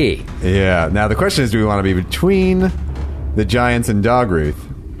is key. Yeah. Now the question is, do we want to be between the giants and Dogruth,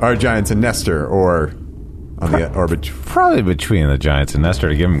 or giants and Nestor, or Probably between the giants and Nestor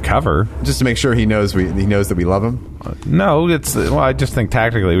to give him cover. just to make sure he knows that we love him? No, I just think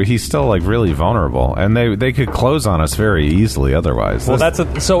tactically he's still like really vulnerable, and they could close on us very easily otherwise. Well,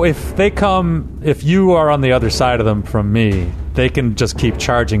 so if you are on the other side of them from me, they can just keep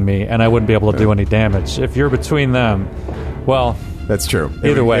charging me, and I wouldn't be able to do any damage. If you're between them, well, That's true.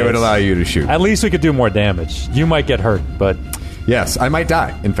 Either way, it would allow you to shoot. At least we could do more damage. You might get hurt, but Yes, I might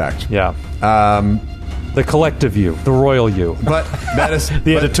die, in fact. yeah. The collective you, the royal you. But that is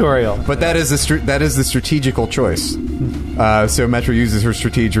The editorial. But that is the strategical choice. So Metra uses her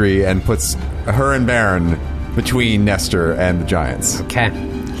strategery and puts her and Baron between Nestor and the giants. Okay.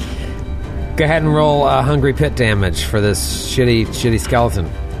 Go ahead and roll hungry pit damage for this shitty skeleton.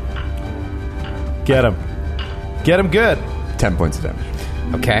 Get him. Get him good. 10 points of damage.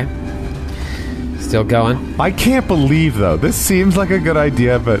 Okay. Still going. I can't believe, though, this seems like a good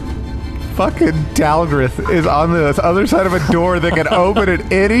idea, but fucking Dalgrith is on the other side of a door that can open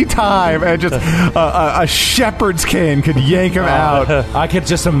at any time, and just a shepherd's cane could yank him out. I could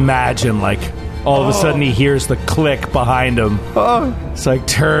just imagine, like, all of a sudden he hears the click behind him. It's like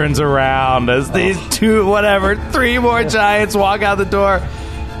turns around as these 3 more giants walk out the door.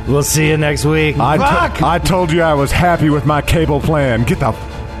 We'll see you next week. I told you I was happy with my cable plan. Get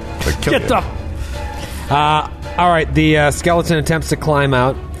the... All right, the skeleton attempts to climb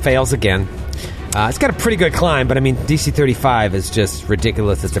out, fails again. It's got a pretty good climb, but I mean, DC 35 is just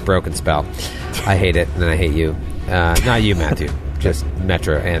ridiculous. It's a broken spell. I hate it, and I hate you. Not you, Matthew. Just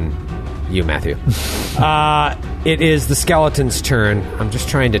Metra and you, Matthew. It is the skeleton's turn. I'm just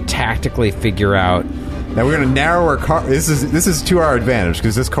trying to tactically figure out. Now we're going to narrow our this is to our advantage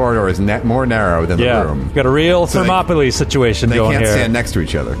because this corridor is more narrow than the room. We've got a real Thermopylae situation They going can't here. stand next to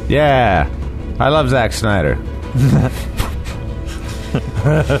each other. Yeah. I love Zack Snyder.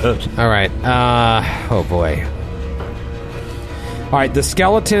 All right. Oh boy. All right. The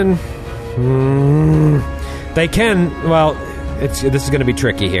skeleton. They can. Well, this is going to be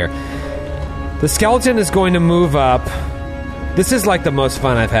tricky here. The skeleton is going to move up. This is like the most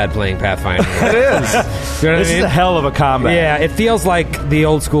fun I've had playing Pathfinder. It is. You know what This I mean? is a hell of a combat. Yeah, it feels like the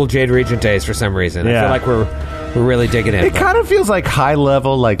old school Jade Regent days for some reason. I Yeah. feel like we're really digging in. It kind of feels like high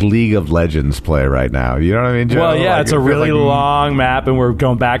level, like League of Legends play right now. You know what I mean, Joe? Well, yeah, Like, it's a it feels really like- long map, and we're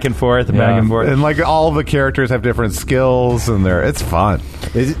going back and forth and back and forth. And like all the characters have different skills, and it's fun.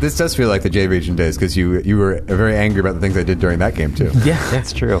 This does feel like the Jade Regent days because you were very angry about the things I did during that game too. Yeah,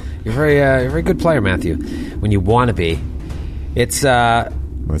 that's true. You're a very good player, Matthew. When you want to be. It's What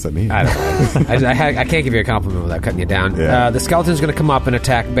does that mean? I don't know. I can't give you a compliment without cutting you down. Yeah. The skeleton's going to come up and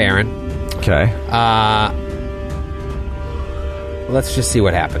attack Baron. Okay. Let's just see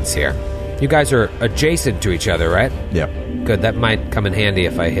what happens here. You guys are adjacent to each other, right? Yep. Good. That might come in handy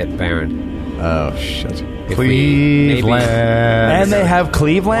if I hit Baron. Oh shit. If we Cleveland. And they have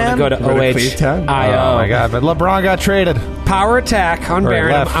Cleveland? go to Go to Clevetown? OHIO. Oh my god! But LeBron got traded. Power attack on Or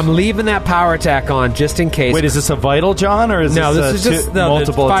Baron. left. I'm leaving that power attack on just in case. Wait, is this a Vital John, or is No, this this is just the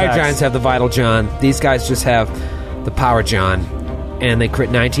multiple Fire attacks? Giants have the Vital John. These guys just have the Power John, and they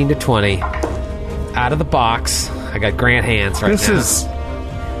crit 19 to 20 out of the box. I got Grant hands right This now. is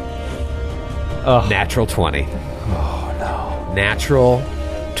Natural 20. Oh no! Natural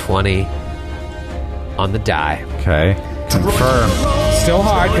 20 on the die. Okay. Confirm. Still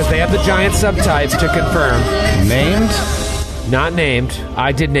hard because they have the giant subtype to confirm. Named. Not named.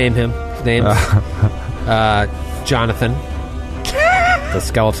 I did name him. His name's Jonathan. The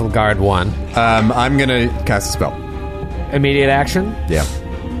Skeletal Guard 1. I'm gonna cast a spell. Immediate action. Yeah.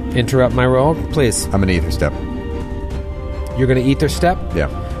 Interrupt my roll, please. I'm gonna ether step. You're going to ether step? Yeah.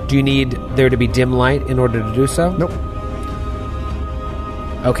 Do you need there to be dim light in order to do so? Nope.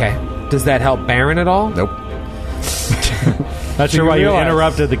 Okay. Does that help Baron at all? Nope. Not sure why you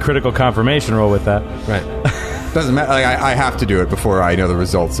interrupted the critical confirmation roll with that. Right. Doesn't matter. Like, I have to do it before I know the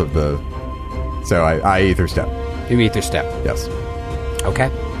results of the. So I ether step. You ether step. Yes. Okay.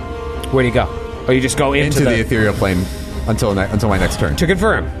 Where do you go? Oh, you just go Into the ethereal plane until my next turn. To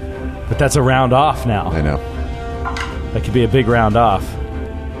confirm. But that's a round off now. I know. That could be a big round off.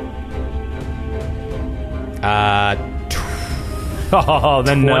 Oh,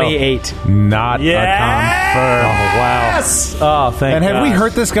 then 28. Not a confirm. Yes! Oh, thank And have God. we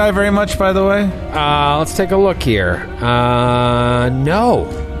hurt this guy very much, by the way? Let's take a look here. No.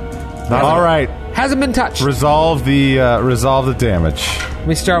 All right. Hasn't been touched. Resolve the damage. Let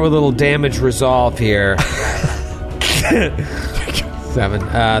me start with a little damage resolve here.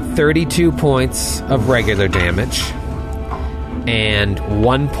 32 points of regular damage and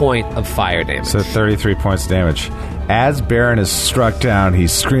 1 point of fire damage. So 33 points damage. As Baron is struck down, he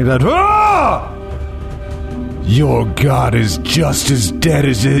screams out, "Ah! Your god is just as dead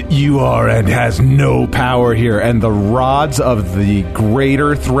as you are and has no power here." And the rods of the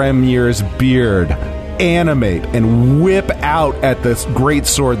greater Thremir's beard animate and whip out at this great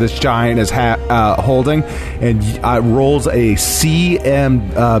sword this giant is holding, and rolls a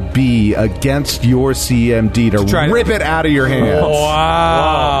CMB against your CMD to rip it out of your hands.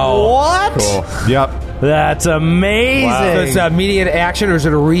 Wow. What? Cool. Yep. That's amazing. So it's an immediate action, or is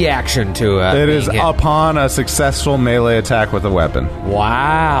it a reaction to It is being hit? upon a successful melee attack with a weapon.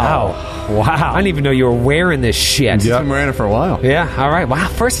 Wow. I didn't even know you were wearing this shit. Yep. I've been wearing it for a while. Yeah, all right. Wow,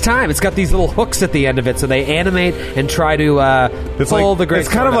 first time. It's got these little hooks at the end of it, so they animate and try to pull the great it's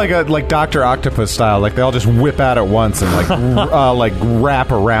kind of sword out. like Dr. Octopus style. Like they all just whip out at once and like wrap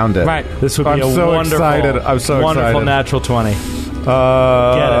around it. Right. This would be I'm a so wonderful, excited. I'm so wonderful excited. natural 20. Get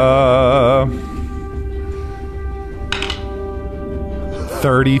it.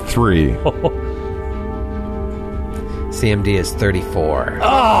 33. CMD is 34.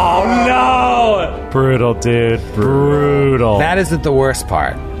 Oh, no! Brutal, dude. Brutal. That isn't the worst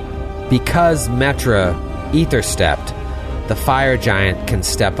part. Because Metra ether stepped, the fire giant can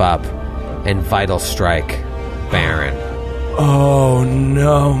step up and vital strike Baron. Oh,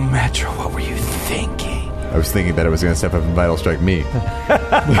 no, Metro. What were you thinking? I was thinking that it was going to step up and vital strike me.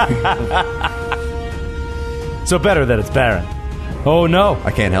 So better that it's Baron. Oh, no.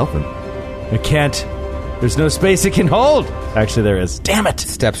 I can't help him. I can't. There's no space it can hold. Actually, there is. Damn it.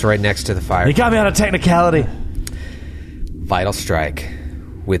 Steps right next to the fire. You got me on a technicality. Vital strike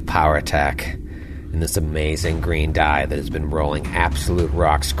with power attack. And this amazing green die that has been rolling absolute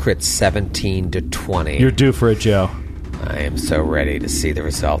rocks. Crit 17 to 20. You're due for it, Joe. I am so ready to see the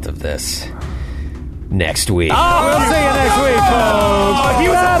result of this next week. Oh, we'll see you next week, folks. He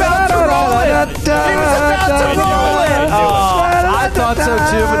was about to roll it. He was about to roll it. I thought so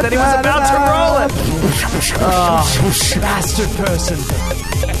too, but then he was about to roll it. Oh, bastard person.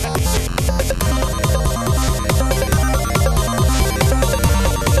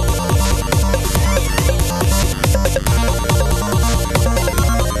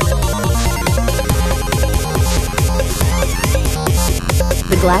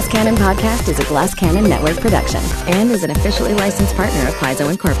 The Glass Cannon Podcast is a Glass Cannon Network production and is an officially licensed partner of Paizo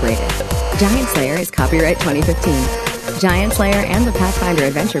Incorporated. Giant Slayer is copyright 2015. Giant Slayer and the Pathfinder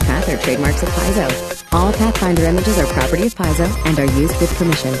Adventure Path are trademarks of Paizo. All Pathfinder images are property of Paizo and are used with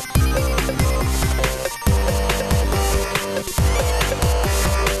permission.